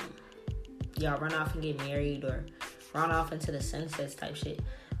y'all run off and get married or run off into the sunsets type shit.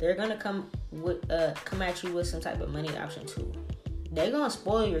 They're gonna come at you with some type of money option too. They gonna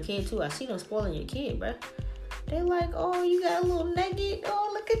spoil your kid too. I see them spoiling your kid, bruh. They like, oh, you got a little nugget. Oh,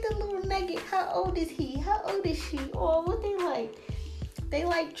 look at the little nugget. How old is he? How old is she? Oh, what they like? They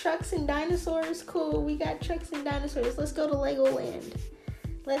like trucks and dinosaurs. Cool. We got trucks and dinosaurs. Let's go to Legoland.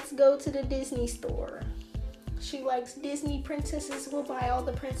 Let's go to the Disney store. She likes Disney princesses. We'll buy all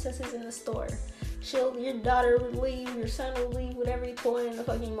the princesses in the store. Your daughter would leave. Your son will leave with every toy in the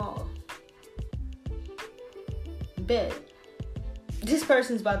fucking mall. Bet. This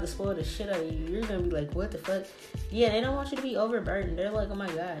person's about to spoil the shit out of you. You're gonna be like, what the fuck? Yeah, they don't want you to be overburdened. They're like, oh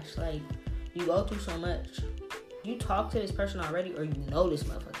my gosh, like, you go through so much. You talk to this person already, or you know this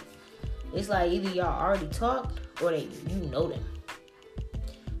motherfucker. It's like either y'all already talked, or you know them.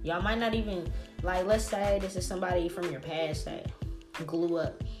 Y'all might not even, like, let's say this is somebody from your past that glue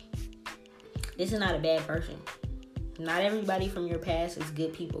up. This is not a bad person. Not everybody from your past is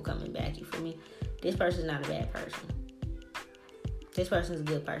good people coming back, you feel me? This person's not a bad person. This person's a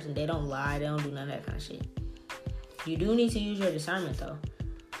good person. They don't lie. They don't do none of that kind of shit. You do need to use your discernment, though.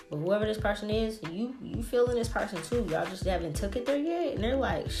 But whoever this person is, you feeling this person, too. Y'all just haven't took it there yet. And they're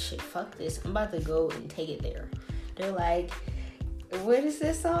like, shit, fuck this. I'm about to go and take it there. They're like, what is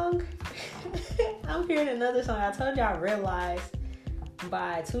this song? I'm hearing another song. I told y'all Realize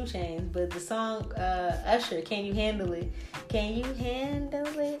by 2 Chainz. But the song, Usher, Can You Handle It? Can you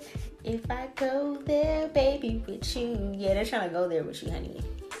handle it? If I go there, baby, with you. Yeah, they're trying to go there with you, honey.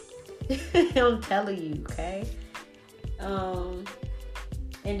 I'm telling you, okay?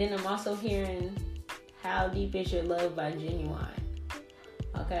 And then I'm also hearing How Deep Is Your Love by Genuine.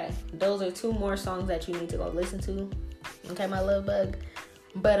 Okay? Those are 2 more songs that you need to go listen to. Okay, my love bug?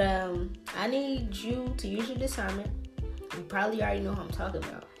 But I need you to use your discernment. You probably already know who I'm talking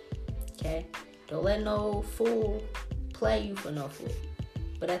about. Okay? Don't let no fool play you for no fool.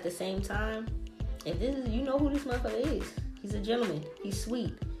 But at the same time, if this is, you know who this motherfucker is. He's a gentleman. He's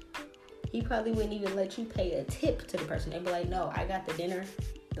sweet. He probably wouldn't even let you pay a tip to the person. They'd be like, no, I got the dinner,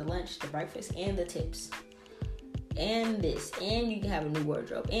 the lunch, the breakfast, and the tips. And this. And you can have a new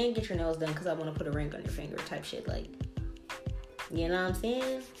wardrobe. And get your nails done because I want to put a ring on your finger type shit. Like, you know what I'm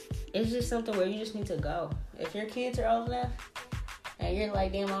saying? It's just something where you just need to go. If your kids are old enough and you're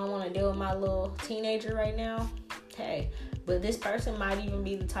like, damn, I don't want to deal with my little teenager right now. Hey. But this person might even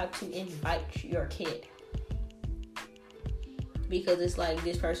be the type to invite your kid. Because it's like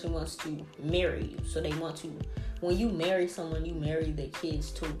this person wants to marry you. So they want to, when you marry someone, you marry their kids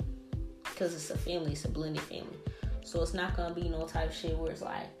too. Because it's a family, it's a blended family. So it's not going to be no type of shit where it's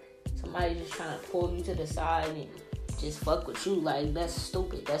like somebody just trying to pull you to the side and just fuck with you. Like, that's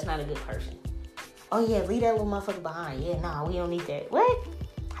stupid. That's not a good person. Oh yeah, leave that little motherfucker behind. Yeah, nah, we don't need that. What?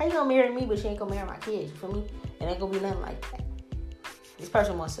 How you gonna marry me but you ain't gonna marry my kids? You feel me? It ain't gonna be nothing like that. This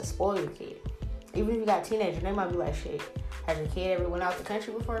person wants to spoil your kid. Even if you got teenagers, they might be like, shit, has your kid ever went out the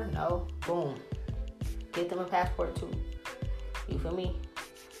country before? No. Boom. Get them a passport too. You feel me?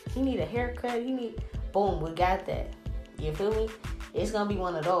 He need a haircut. Boom, we got that. You feel me? It's gonna be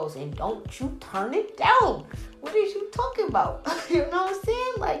one of those, and don't you turn it down. What is you talking about? You know what I'm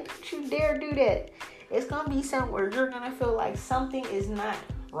saying? Like, don't you dare do that. It's gonna be something where you're gonna feel like something is not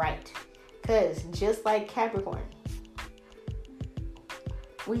right. Cause just like Capricorn,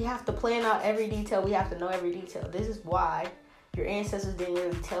 we have to plan out every detail. We have to know every detail. This is why your ancestors didn't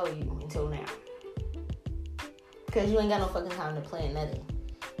really tell you until now. Because you ain't got no fucking time to plan nothing.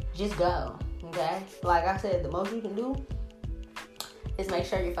 Just go, okay? Like I said, the most you can do is make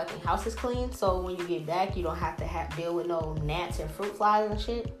sure your fucking house is clean. So when you get back, you don't have to deal with no gnats and fruit flies and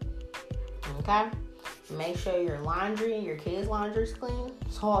shit. Okay? Make sure your laundry and your kids' laundry is clean.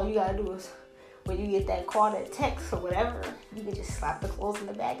 So all you gotta do is, when you get that call, that text, or whatever, you can just slap the clothes in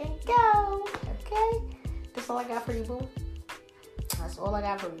the bag and go. Okay? That's all I got for you, boo. That's all I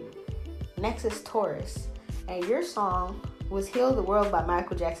got for you. Next is Taurus. And your song was Heal the World by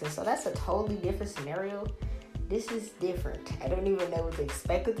Michael Jackson. So that's a totally different scenario. This is different. I don't even know what to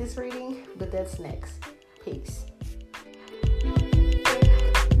expect with this reading, but that's next. Peace.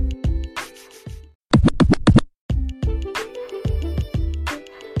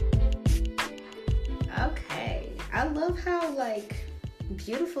 Okay. I love how,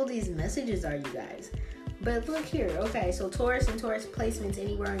 beautiful these messages are, you guys. But look here. Okay, so Taurus and Taurus placements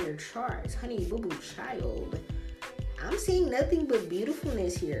anywhere on your charts. Honey, boo-boo, child. I'm seeing nothing but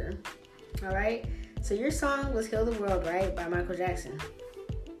beautifulness here. All right? So your song was Heal the World, right? By Michael Jackson.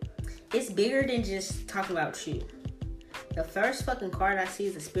 It's bigger than just talking about you. The first fucking card I see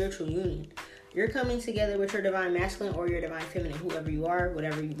is a spiritual union. You're coming together with your divine masculine or your divine feminine, whoever you are,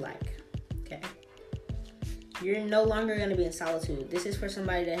 whatever you like. Okay? You're no longer going to be in solitude. This is for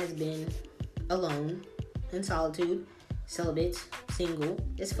somebody that has been alone, in solitude, celibate, single,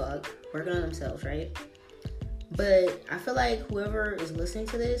 as fuck, working on themselves, right? But I feel like whoever is listening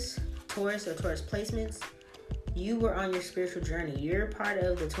to this, Taurus or Taurus placements, you were on your spiritual journey. You're part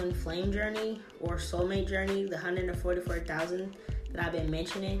of the twin flame journey or soulmate journey, the 144,000 that I've been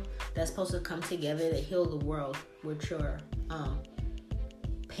mentioning, that's supposed to come together to heal the world with your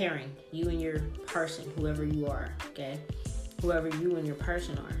pairing, you and your person, whoever you are, okay? Whoever you and your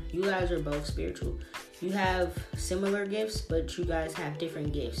person are. You guys are both spiritual. You have similar gifts, but you guys have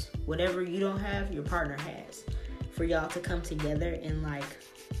different gifts. Whatever you don't have, your partner has. For y'all to come together and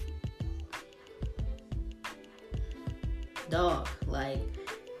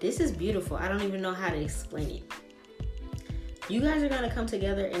this is beautiful. I don't even know how to explain it. You guys are going to come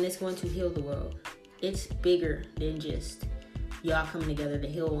together and it's going to heal the world. It's bigger than just y'all coming together to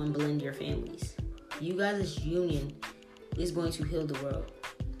heal and blend your families. You guys' union is going to heal the world.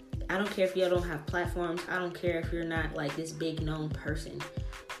 I don't care if y'all don't have platforms. I don't care if you're not this big known person.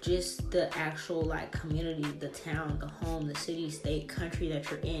 Just the actual community, the town, the home, the city, state, country that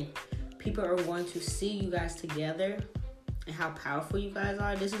you're in. People are going to see you guys together and how powerful you guys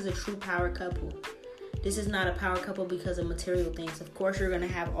are. This is a true power couple. This is not a power couple because of material things. Of course, you're going to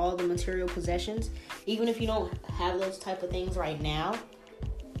have all the material possessions. Even if you don't have those type of things right now,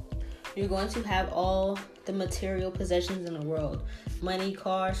 you're going to have all the material possessions in the world. Money,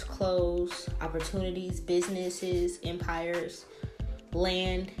 cars, clothes, opportunities, businesses, empires,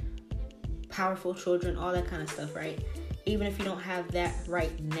 land, powerful children, all that kind of stuff, right? Even if you don't have that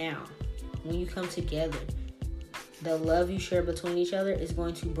right now, when you come together, the love you share between each other is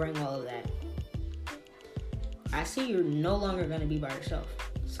going to bring all of that. I see you're no longer going to be by yourself.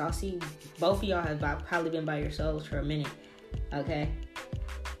 So I see both of y'all have probably been by yourselves for a minute, okay?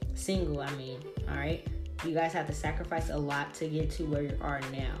 Single, all right? You guys have to sacrifice a lot to get to where you are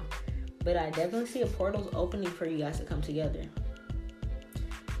now. But I definitely see a portal's opening for you guys to come together.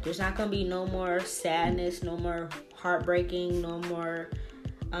 There's not going to be no more sadness, no more heartbreaking, no more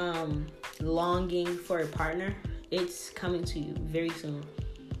longing for a partner. It's coming to you very soon.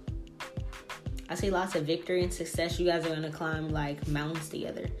 I see lots of victory and success. You guys are going to climb mountains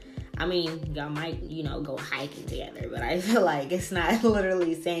together. Y'all might, go hiking together, but I feel like it's not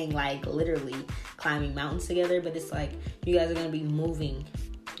literally saying literally climbing mountains together, but it's you guys are going to be moving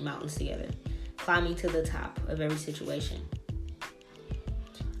mountains together, climbing to the top of every situation.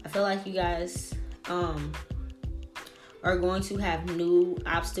 I feel like you guys are going to have new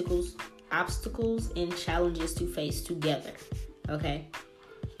obstacles and challenges to face together, okay?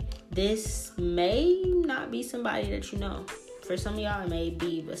 This may not be somebody that you know. For some of y'all, it may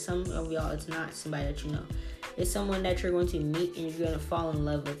be, but some of y'all, it's not somebody that you know. It's someone that you're going to meet and you're going to fall in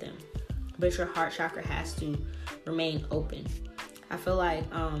love with them. But your heart chakra has to remain open. I feel like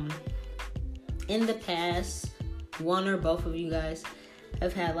in the past, one or both of you guys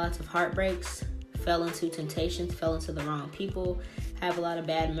have had lots of heartbreaks, fell into temptations, fell into the wrong people, have a lot of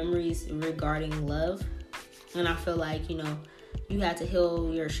bad memories regarding love. And I feel like, you have to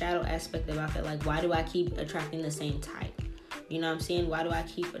heal your shadow aspect about that. Like, why do I keep attracting the same type? You know what I'm saying? Why do I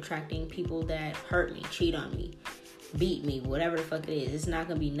keep attracting people that hurt me, cheat on me, beat me, whatever the fuck it is? It's not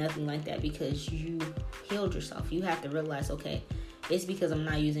going to be nothing like that because you healed yourself. You have to realize, okay, it's because I'm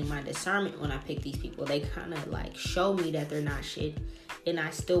not using my discernment when I pick these people. They kind of like show me that they're not shit, and I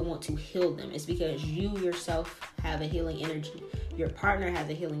still want to heal them. It's because you yourself have a healing energy. Your partner has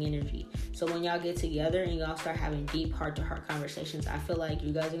a healing energy. So when y'all get together and y'all start having deep heart-to-heart conversations, I feel like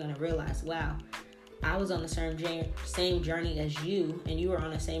you guys are going to realize, wow, I was on the same journey as you, and you were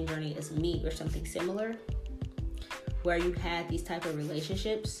on the same journey as me, or something similar, where you had these type of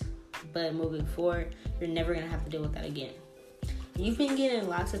relationships, but moving forward, you're never going to have to deal with that again. You've been getting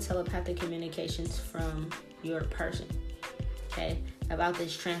lots of telepathic communications from your person, okay, about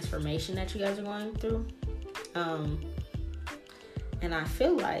this transformation that you guys are going through. And I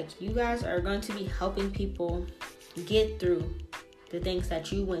feel like you guys are going to be helping people get through the things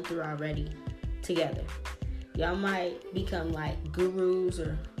that you went through already together. Y'all might become like gurus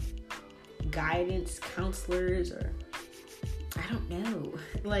or guidance counselors, or I don't know.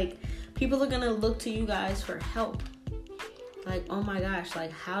 Like, people are going to look to you guys for help. Like, oh my gosh,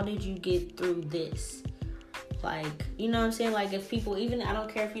 like, how did you get through this? Like, you know what I'm saying? Like, if people, even, I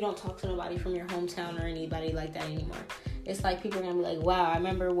don't care if you don't talk to nobody from your hometown or anybody like that anymore. It's like people are going to be like, wow, I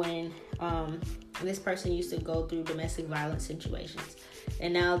remember when this person used to go through domestic violence situations,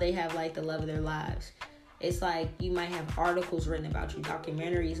 and now they have like the love of their lives. It's like you might have articles written about you,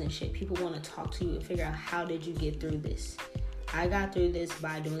 documentaries and shit. People want to talk to you and figure out, how did you get through this? I got through this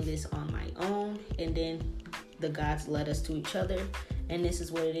by doing this on my own, and then the gods led us to each other, and this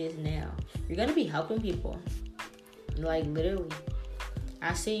is what it is now. You're going to be helping people. Like, literally.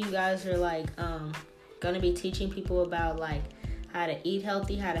 I see you guys are like going to be teaching people about like how to eat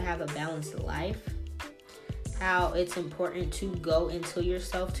healthy, how to have a balanced life, how it's important to go into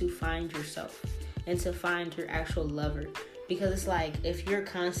yourself to find yourself and to find your actual lover. Because it's like, if you're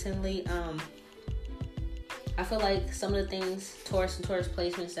constantly I feel like some of the things, Taurus and Taurus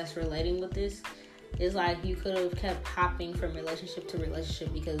placements that's relating with this is like, you could have kept hopping from relationship to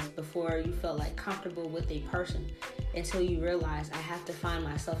relationship because before you felt like comfortable with a person, until you realize, I have to find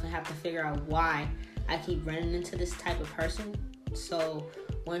myself and have to figure out why I keep running into this type of person. So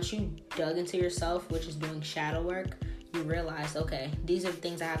once you dug into yourself, which is doing shadow work, you realize, okay, these are the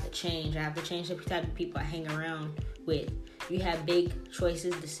things I have to change. I have to change the type of people I hang around with. You have big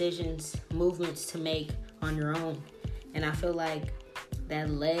choices, decisions, movements to make on your own. And I feel like that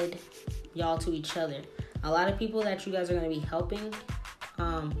led y'all to each other. A lot of people that you guys are going to be helping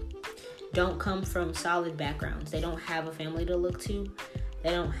don't come from solid backgrounds. They don't have a family to look to.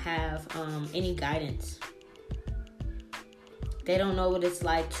 They don't have any guidance. They don't know what it's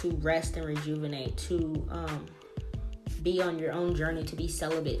like to rest and rejuvenate, to be on your own journey, to be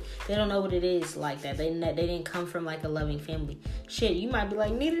celibate. They don't know what it is like that. They didn't come from like a loving family. Shit, you might be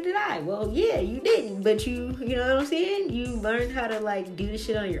like, neither did I. Well, yeah, you didn't, but you know what I'm saying? You learned how to like do this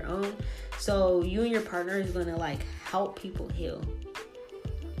shit on your own. So you and your partner is gonna like help people heal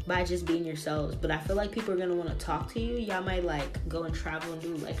by just being yourselves. But I feel like people are gonna want to talk to you. Y'all might like go and travel and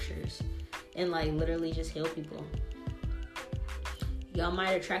do lectures and like literally just heal people. Y'all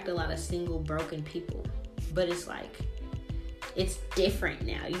might attract a lot of single, broken people, but it's like, it's different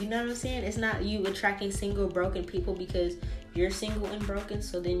now. You know what I'm saying? It's not you attracting single, broken people because you're single and broken.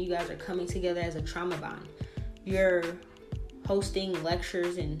 So then you guys are coming together as a trauma bond. You're hosting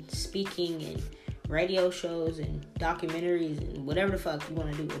lectures and speaking and radio shows and documentaries and whatever the fuck you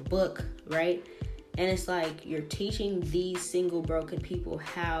want to do, a book, right? And it's like you're teaching these single, broken people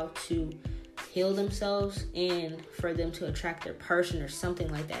how to heal themselves and for them to attract their person or something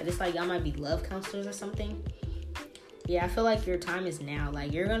like that. It's like y'all might be love counselors or something. Yeah, I feel like your time is now.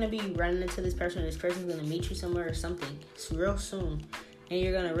 Like, you're going to be running into this person. This person's going to meet you somewhere or something. It's real soon. And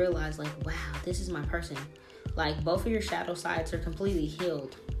you're going to realize, like, wow, this is my person. Like, both of your shadow sides are completely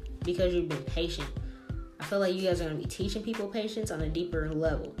healed because you've been patient. I feel like you guys are going to be teaching people patience on a deeper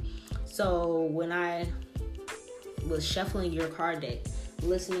level. So, when I was shuffling your card deck,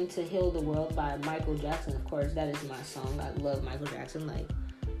 listening to Heal the World by Michael Jackson, of course, that is my song. I love Michael Jackson. Like,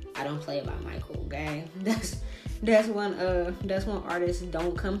 I don't play about Michael, okay? That's one artist.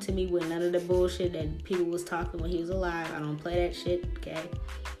 Don't come to me with none of the bullshit that people was talking when he was alive. I don't play that shit, okay?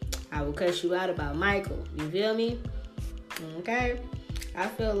 I will cuss you out about Michael. You feel me? Okay? I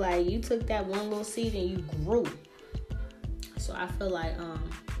feel like you took that one little seed and you grew. So I feel like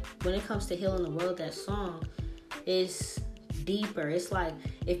when it comes to Healing the World, that song is deeper. It's like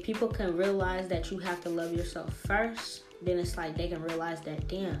if people can realize that you have to love yourself first, then it's like they can realize that,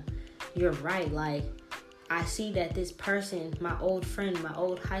 damn, you're right. Like, I see that this person, my old friend, my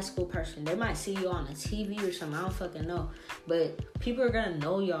old high school person, they might see you on a TV or something. I don't fucking know. But people are going to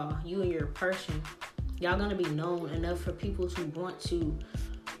know y'all, you and your person. Y'all going to be known enough for people to want to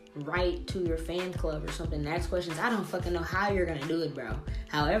write to your fan club or something, ask questions. I don't fucking know how you're going to do it, bro.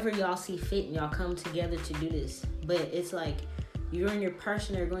 However y'all see fit and y'all come together to do this. But it's like you and your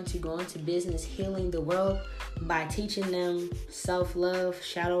person are going to go into business healing the world by teaching them self-love,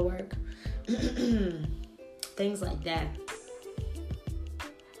 shadow work, things like that.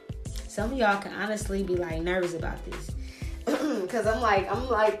 Some of y'all can honestly be like nervous about this. Cause I'm like,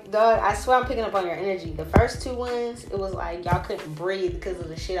 dog, I swear I'm picking up on your energy. The first two ones, it was like y'all couldn't breathe because of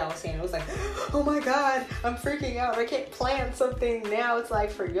the shit I was saying. It was like, oh my God, I'm freaking out. I can't plan something. Now it's like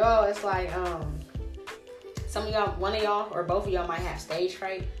for y'all, it's like some of y'all, one of y'all or both of y'all might have stage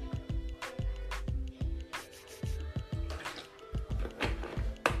fright.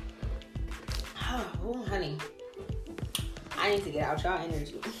 Oh, honey, I need to get out y'all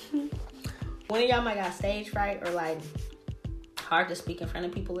energy. One of y'all might got stage fright or like hard to speak in front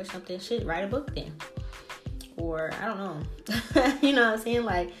of people or something. Shit, write a book then. Or I don't know. You know what I'm saying?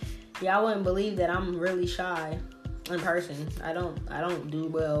 Like, y'all wouldn't believe that I'm really shy in person. I don't do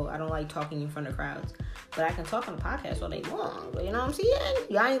well. I don't like talking in front of crowds. But I can talk on a podcast all day long. But you know what I'm saying?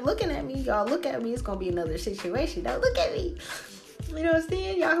 Y'all ain't looking at me. Y'all look at me, it's gonna be another situation. Don't look at me. You know what I'm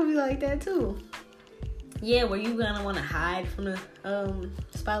saying? Y'all can be like that too. Yeah, were you gonna want to hide from the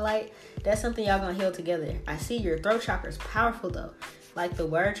spotlight? That's something y'all gonna heal together. I see your throat chakra is powerful though. Like the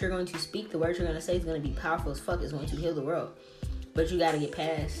words you're going to speak, the words you're gonna say is gonna be powerful as fuck. It's going to heal the world. But you gotta get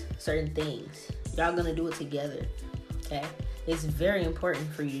past certain things. Y'all gonna do it together. Okay? It's very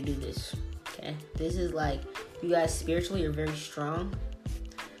important for you to do this. Okay? This is like, you guys spiritually are very strong.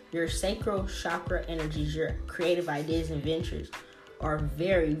 Your sacral chakra energies, your creative ideas and ventures are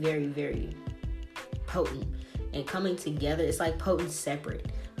very, very, very potent. And coming together, it's like potent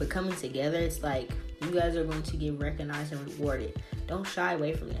separate. But coming together, it's like you guys are going to get recognized and rewarded. Don't shy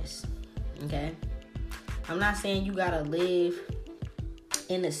away from this. Okay? I'm not saying you gotta live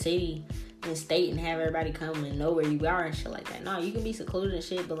in the city and state and have everybody come and know where you are and shit like that. No, you can be secluded and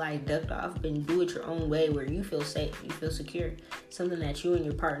shit, but like ducked off and do it your own way where you feel safe, you feel secure. Something that you and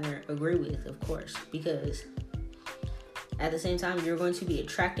your partner agree with, of course. Because at the same time, you're going to be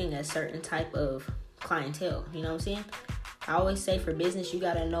attracting a certain type of clientele. You know what I'm saying? I always say for business, you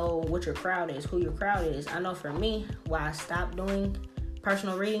gotta know what your crowd is, who your crowd is. I know for me, why I stopped doing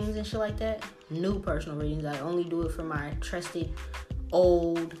personal readings and shit like that, new personal readings. I only do it for my trusted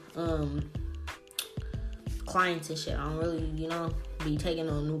old clients and shit. I don't really, be taking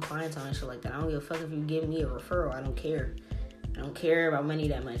on new clients on and shit like that. I don't give a fuck if you give me a referral. I don't care. I don't care about money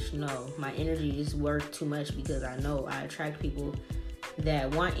that much. No, my energy is worth too much because I know I attract people that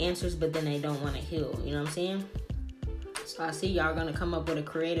want answers, but then they don't want to heal. You know what I'm saying? So I see y'all gonna come up with a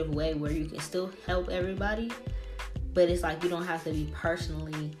creative way where you can still help everybody, but it's like you don't have to be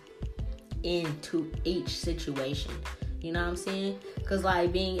personally into each situation. You know what I'm saying? Because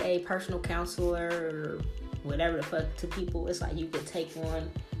like being a personal counselor or whatever the fuck to people, it's like you could take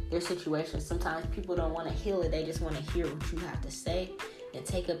on their situation. Sometimes people don't want to heal it. They just want to hear what you have to say and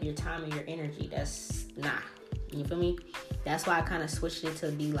take up your time and your energy. That's nah. You feel me? That's why I kind of switched it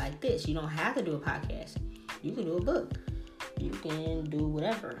to be like this. You don't have to do a podcast. You can do a book. You can do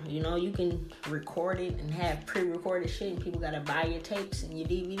whatever. You can record it and have pre-recorded shit and people got to buy your tapes and your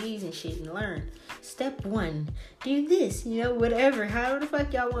DVDs and shit and learn. Step 1, do this, whatever. However the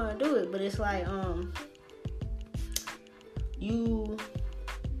fuck y'all want to do it. But it's like, you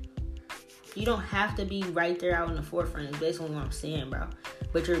don't have to be right there out in the forefront. It's basically what I'm saying, bro.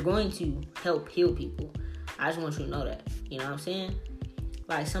 But you're going to help heal people. I just want you to know that. You know what I'm saying?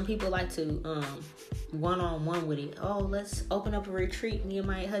 Like, some people like to one-on-one with it. Oh, let's open up a retreat, me and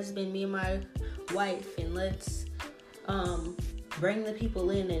my husband, me and my wife, and let's bring the people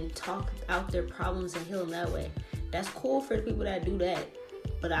in and talk out their problems and heal them that way. That's cool for the people that do that.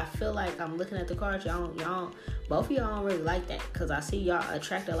 But I feel like I'm looking at the cards, y'all both of y'all don't really like that, because I see y'all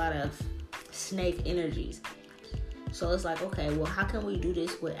attract a lot of snake energies. So it's like, okay, well, how can we do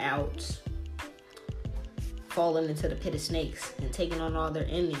this without falling into the pit of snakes and taking on all their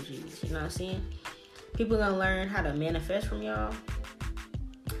energies? You know what I'm saying? People gonna learn how to manifest from y'all.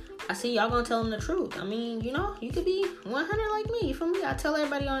 I see y'all gonna tell them the truth. I mean, you could be 100 like me. You feel me? I tell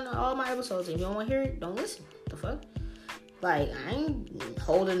everybody on all my episodes, if you don't want to hear it, don't listen. The fuck? Like, I ain't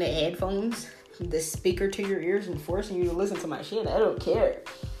holding the headphones, the speaker to your ears and forcing you to listen to my shit. I don't care.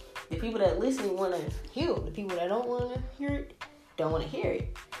 The people that listen want to heal. The people that don't want to hear it, don't want to hear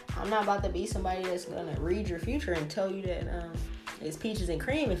it. I'm not about to be somebody that's going to read your future and tell you that it's peaches and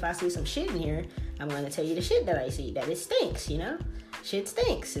cream. If I see some shit in here, I'm going to tell you the shit that I see, that it stinks, you know? Shit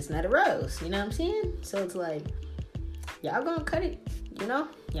stinks. It's not a rose, you know what I'm saying? So it's like, y'all gonna cut it, you know?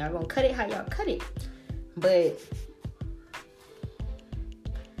 Y'all gonna cut it how y'all cut it. But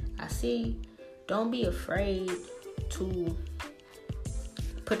I see, don't be afraid to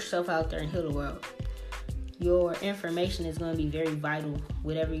put yourself out there and heal the world. Your information is going to be very vital,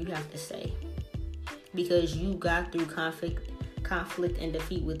 whatever you have to say, because you got through conflict and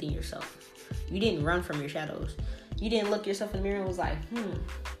defeat within yourself. You didn't run from your shadows. You didn't look yourself in the mirror and was like,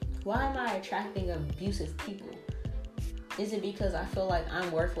 why am I attracting abusive people? Is it because I feel like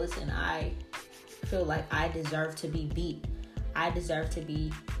I'm worthless and I feel like I deserve to be beat? I deserve to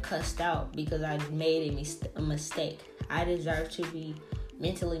be cussed out because I made a mistake. I deserve to be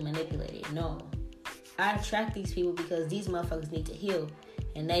mentally manipulated. No. I attract these people because these motherfuckers need to heal.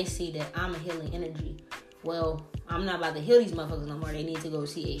 And they see that I'm a healing energy. Well, I'm not about to heal these motherfuckers no more. They need to go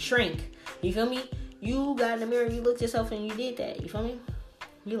see a shrink. You feel me? You got in the mirror, you looked yourself and you did that. You feel me?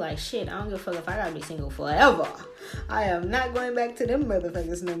 You like, shit, I don't give a fuck if I gotta be single forever. I am not going back to them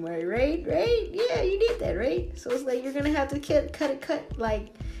motherfuckers no more, right? Right? Yeah, you did that, right? So it's like, you're gonna have to cut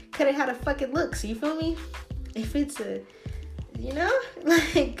it how the fuck it looks. You feel me? If it's a, you know,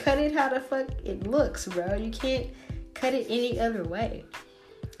 like, cut it how the fuck it looks, bro. You can't cut it any other way.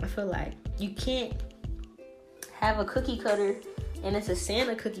 I feel like you can't have a cookie cutter and it's a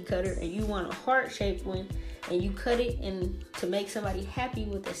Santa cookie cutter and you want a heart-shaped one and you cut it and to make somebody happy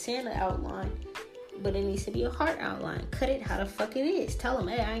with a Santa outline, but it needs to be a heart outline. Cut it how the fuck it is. Tell them,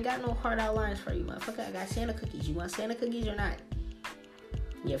 hey, I ain't got no heart outlines for you, motherfucker. I got Santa cookies. You want Santa cookies or not?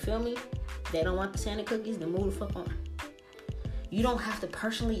 You feel me? They don't want the Santa cookies, then move the fuck on. You don't have to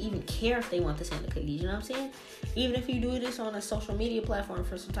personally even care if they want the Santa cookies, you know what I'm saying? Even if you do this on a social media platform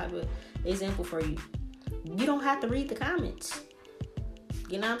for some type of example for you, you don't have to read the comments.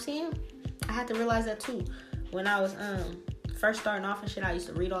 You know what I'm saying? I had to realize that too. When I was first starting off and shit, I used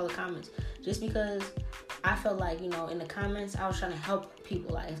to read all the comments just because I felt like, you know, in the comments, I was trying to help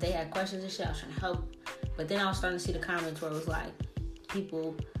people. Like, if they had questions and shit, I was trying to help. But then I was starting to see the comments where it was like,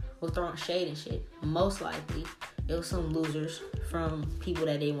 people were throwing shade and shit. Most likely, it was some losers from people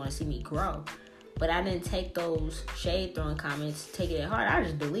that didn't want to see me grow. But I didn't take those shade throwing comments, take it at heart. I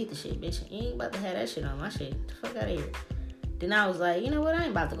just delete the shit, bitch. You ain't about to have that shit on my shit. Get the fuck out of here. Then I was like, you know what? I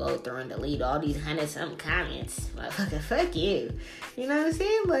ain't about to go through and delete all these 100-something comments. Motherfucker, fuck you. You know what I'm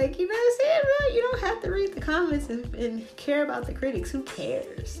saying? Like, you know what I'm saying, bro? You don't have to read the comments and care about the critics. Who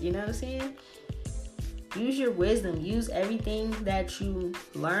cares? You know what I'm saying? Use your wisdom. Use everything that you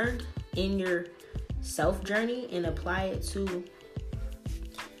learned in your self journey and apply it to,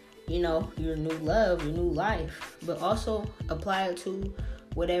 you know, your new love, your new life. But also apply it to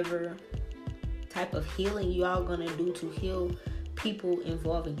whatever type of healing you all gonna do to heal people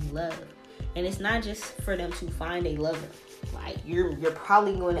involving love. And it's not just for them to find a lover. Like, you're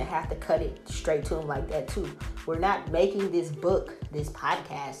probably going to have to cut it straight to them like that too. We're not making this book, this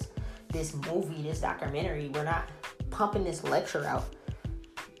podcast, this movie, this documentary. We're not pumping this lecture out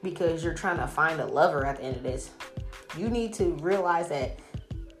because you're trying to find a lover at the end of this. You need to realize that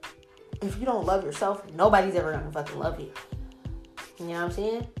if you don't love yourself, nobody's ever gonna fucking love you. You know what I'm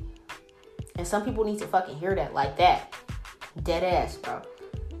saying? And some people need to fucking hear that like that. Dead ass, bro.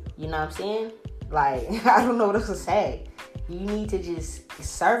 You know what I'm saying? Like, I don't know what else to say. You need to just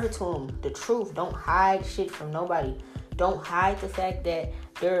serve it to them. The truth. Don't hide shit from nobody. Don't hide the fact that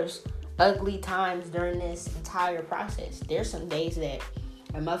there's ugly times during this entire process. There's some days that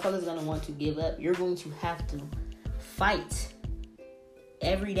a motherfucker's gonna want to give up. You're going to have to fight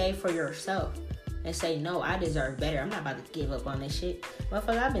every day for yourself and say, no, I deserve better. I'm not about to give up on this shit.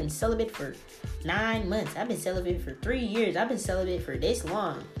 Motherfucker, I've been celibate for 9 months. I've been celibate for 3 years. I've been celibate for this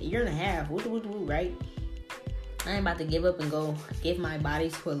long. A year and a half. Right? I ain't about to give up and go give my body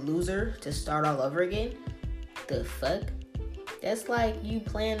to a loser to start all over again. The fuck? That's like you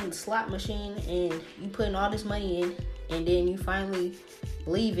playing the slot machine and you putting all this money in and then you finally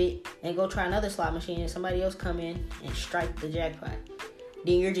leave it and go try another slot machine and somebody else come in and strike the jackpot.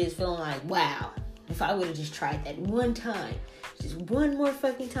 Then you're just feeling like, wow, if I would have just tried that one time, just one more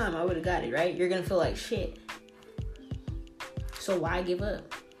fucking time, I would have got it, right? You're going to feel like shit. So why give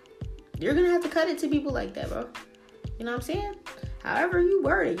up? You're going to have to cut it to people like that, bro. You know what I'm saying? However you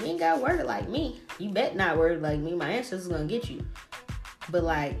word it, you ain't got to word it like me. You bet not word it like me. My ancestors going to get you. But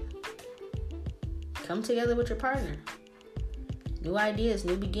like, come together with your partner. New ideas,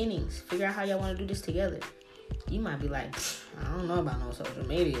 new beginnings. Figure out how y'all want to do this together. You might be like, I don't know about no social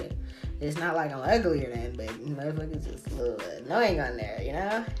media. It's not like I'm ugly or nothing, but motherfuckers just a little annoying on there, you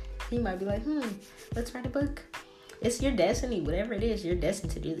know? He might be like, let's write a book. It's your destiny. Whatever it is, you're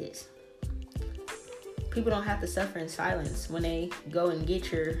destined to do this. People don't have to suffer in silence when they go and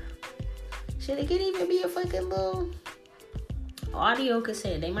get your shit. It could even be a fucking little audio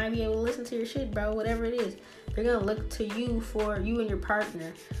cassette. They might be able to listen to your shit, bro. Whatever it is, they're gonna look to you for you and your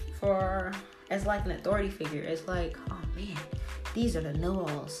partner for as like an authority figure. It's like, oh man, these are the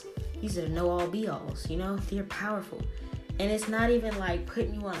know-alls. These are the know-all be-alls. You know, they're powerful, and it's not even like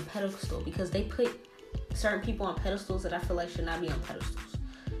putting you on a pedestal, because they put certain people on pedestals that I feel like should not be on pedestals.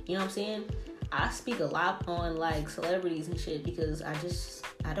 You know what I'm saying? I speak a lot on like celebrities and shit because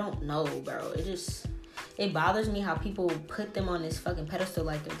I don't know, bro. It bothers me how people put them on this fucking pedestal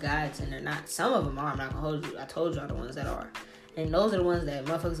like they're gods, and they're not. Some of them are. I'm not gonna hold you. I told y'all the ones that are, and those are the ones that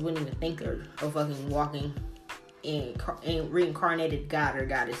motherfuckers wouldn't even think are fucking walking in reincarnated god or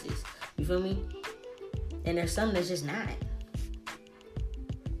goddesses. You feel me? And there's some that's just not.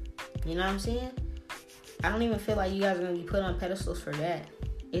 You know what I'm saying? I don't even feel like you guys are gonna be put on pedestals for that.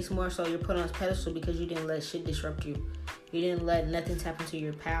 It's more so you're put on a pedestal because you didn't let shit disrupt you. You didn't let nothing tap into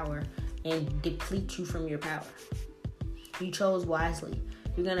your power and deplete you from your power. You chose wisely.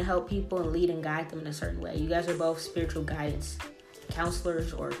 You're going to help people and lead and guide them in a certain way. You guys are both spiritual guidance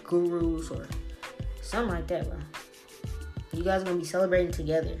counselors or gurus or something like that, bro. You guys are going to be celebrating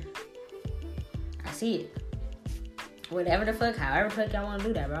together. I see it. Whatever the fuck, however the fuck y'all want to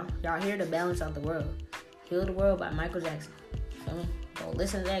do that, bro. Y'all here to balance out the world. Heal the World by Michael Jackson. Feel me? Go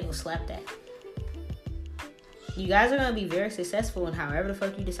listen to that, go slap that. You guys are going to be very successful in however the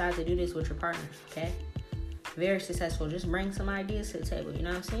fuck you decide to do this with your partner, okay? Very successful. Just bring some ideas to the table, you know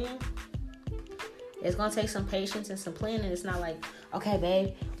what I'm saying? It's going to take some patience and some planning. It's not like, okay,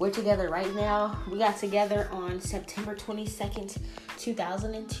 babe, we're together right now. We got together on September 22nd,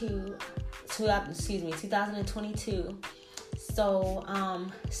 2022. So,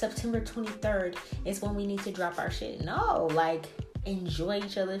 September 23rd is when we need to drop our shit. No, like, enjoy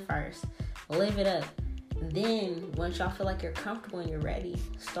each other first. Live it up. Then, once y'all feel like you're comfortable and you're ready,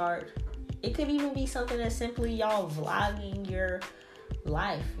 start. It could even be something that's simply y'all vlogging your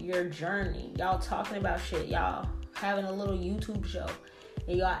life, your journey. Y'all talking about shit. Y'all having a little YouTube show.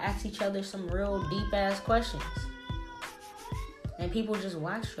 And y'all ask each other some real deep-ass questions. And people just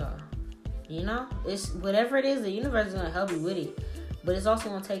watch y'all. You know? It's whatever it is, the universe is going to help you with it. But it's also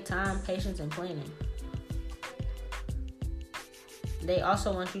going to take time, patience, and planning. They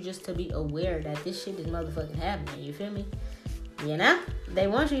also want you just to be aware that this shit is motherfucking happening. You feel me? You know? They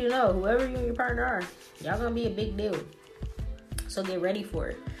want you to know, whoever you and your partner are, y'all gonna be a big deal. So get ready for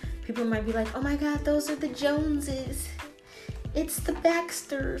it. People might be like, oh my God, those are the Joneses. It's the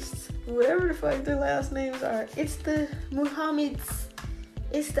Baxters. Whatever the fuck their last names are. It's the Muhammads.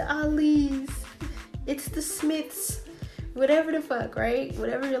 It's the Alis. It's the Smiths. Whatever the fuck, right?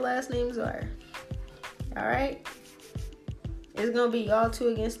 Whatever your last names are. Alright? It's gonna be y'all two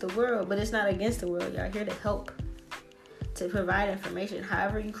against the world, but it's not against the world. Y'all here to help, to provide information,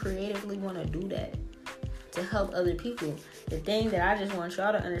 however you creatively want to do that, to help other people. The thing that I just want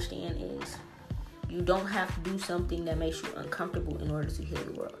y'all to understand is you don't have to do something that makes you uncomfortable in order to heal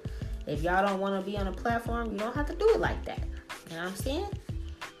the world. If y'all don't want to be on a platform, you don't have to do it like that. You know what I'm saying?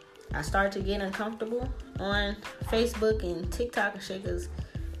 I started to get uncomfortable on Facebook and TikTok and shit because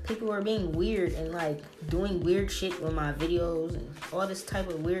people were being weird and like doing weird shit with my videos and all this type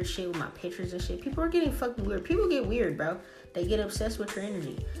of weird shit with my pictures and shit. People are getting fucking weird. People get weird, bro. They get obsessed with your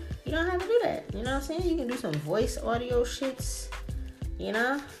energy. You don't have to do that. You know what I'm saying? You can do some voice audio shits. You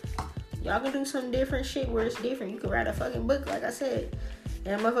know? Y'all can do some different shit where it's different. You can write a fucking book, like I said.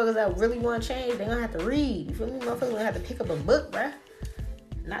 And motherfuckers that really want to change, they're gonna have to read. You feel me? Motherfuckers gonna have to pick up a book, bruh.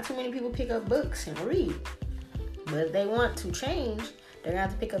 Not too many people pick up books and read. But if they want to change, they're gonna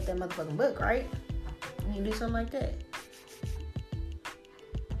have to pick up that motherfucking book, right? You can do something like that.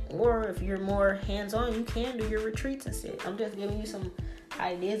 Or if you're more hands-on, you can do your retreats and shit. I'm just giving you some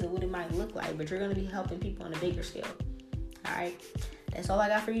ideas of what it might look like, but you're gonna be helping people on a bigger scale. Alright? That's all I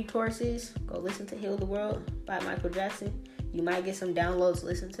got for you, Tauruses. Go listen to Heal the World by Michael Jackson. You might get some downloads.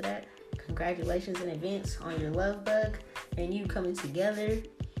 Listen to that. Congratulations in advance on your love bug and you coming together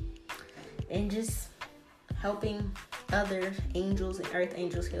and just helping other angels and earth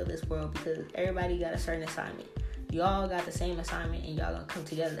angels heal this world, because everybody got a certain assignment. Y'all got the same assignment and y'all gonna come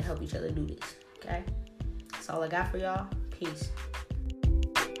together to help each other do this. Okay? That's all I got for y'all. Peace.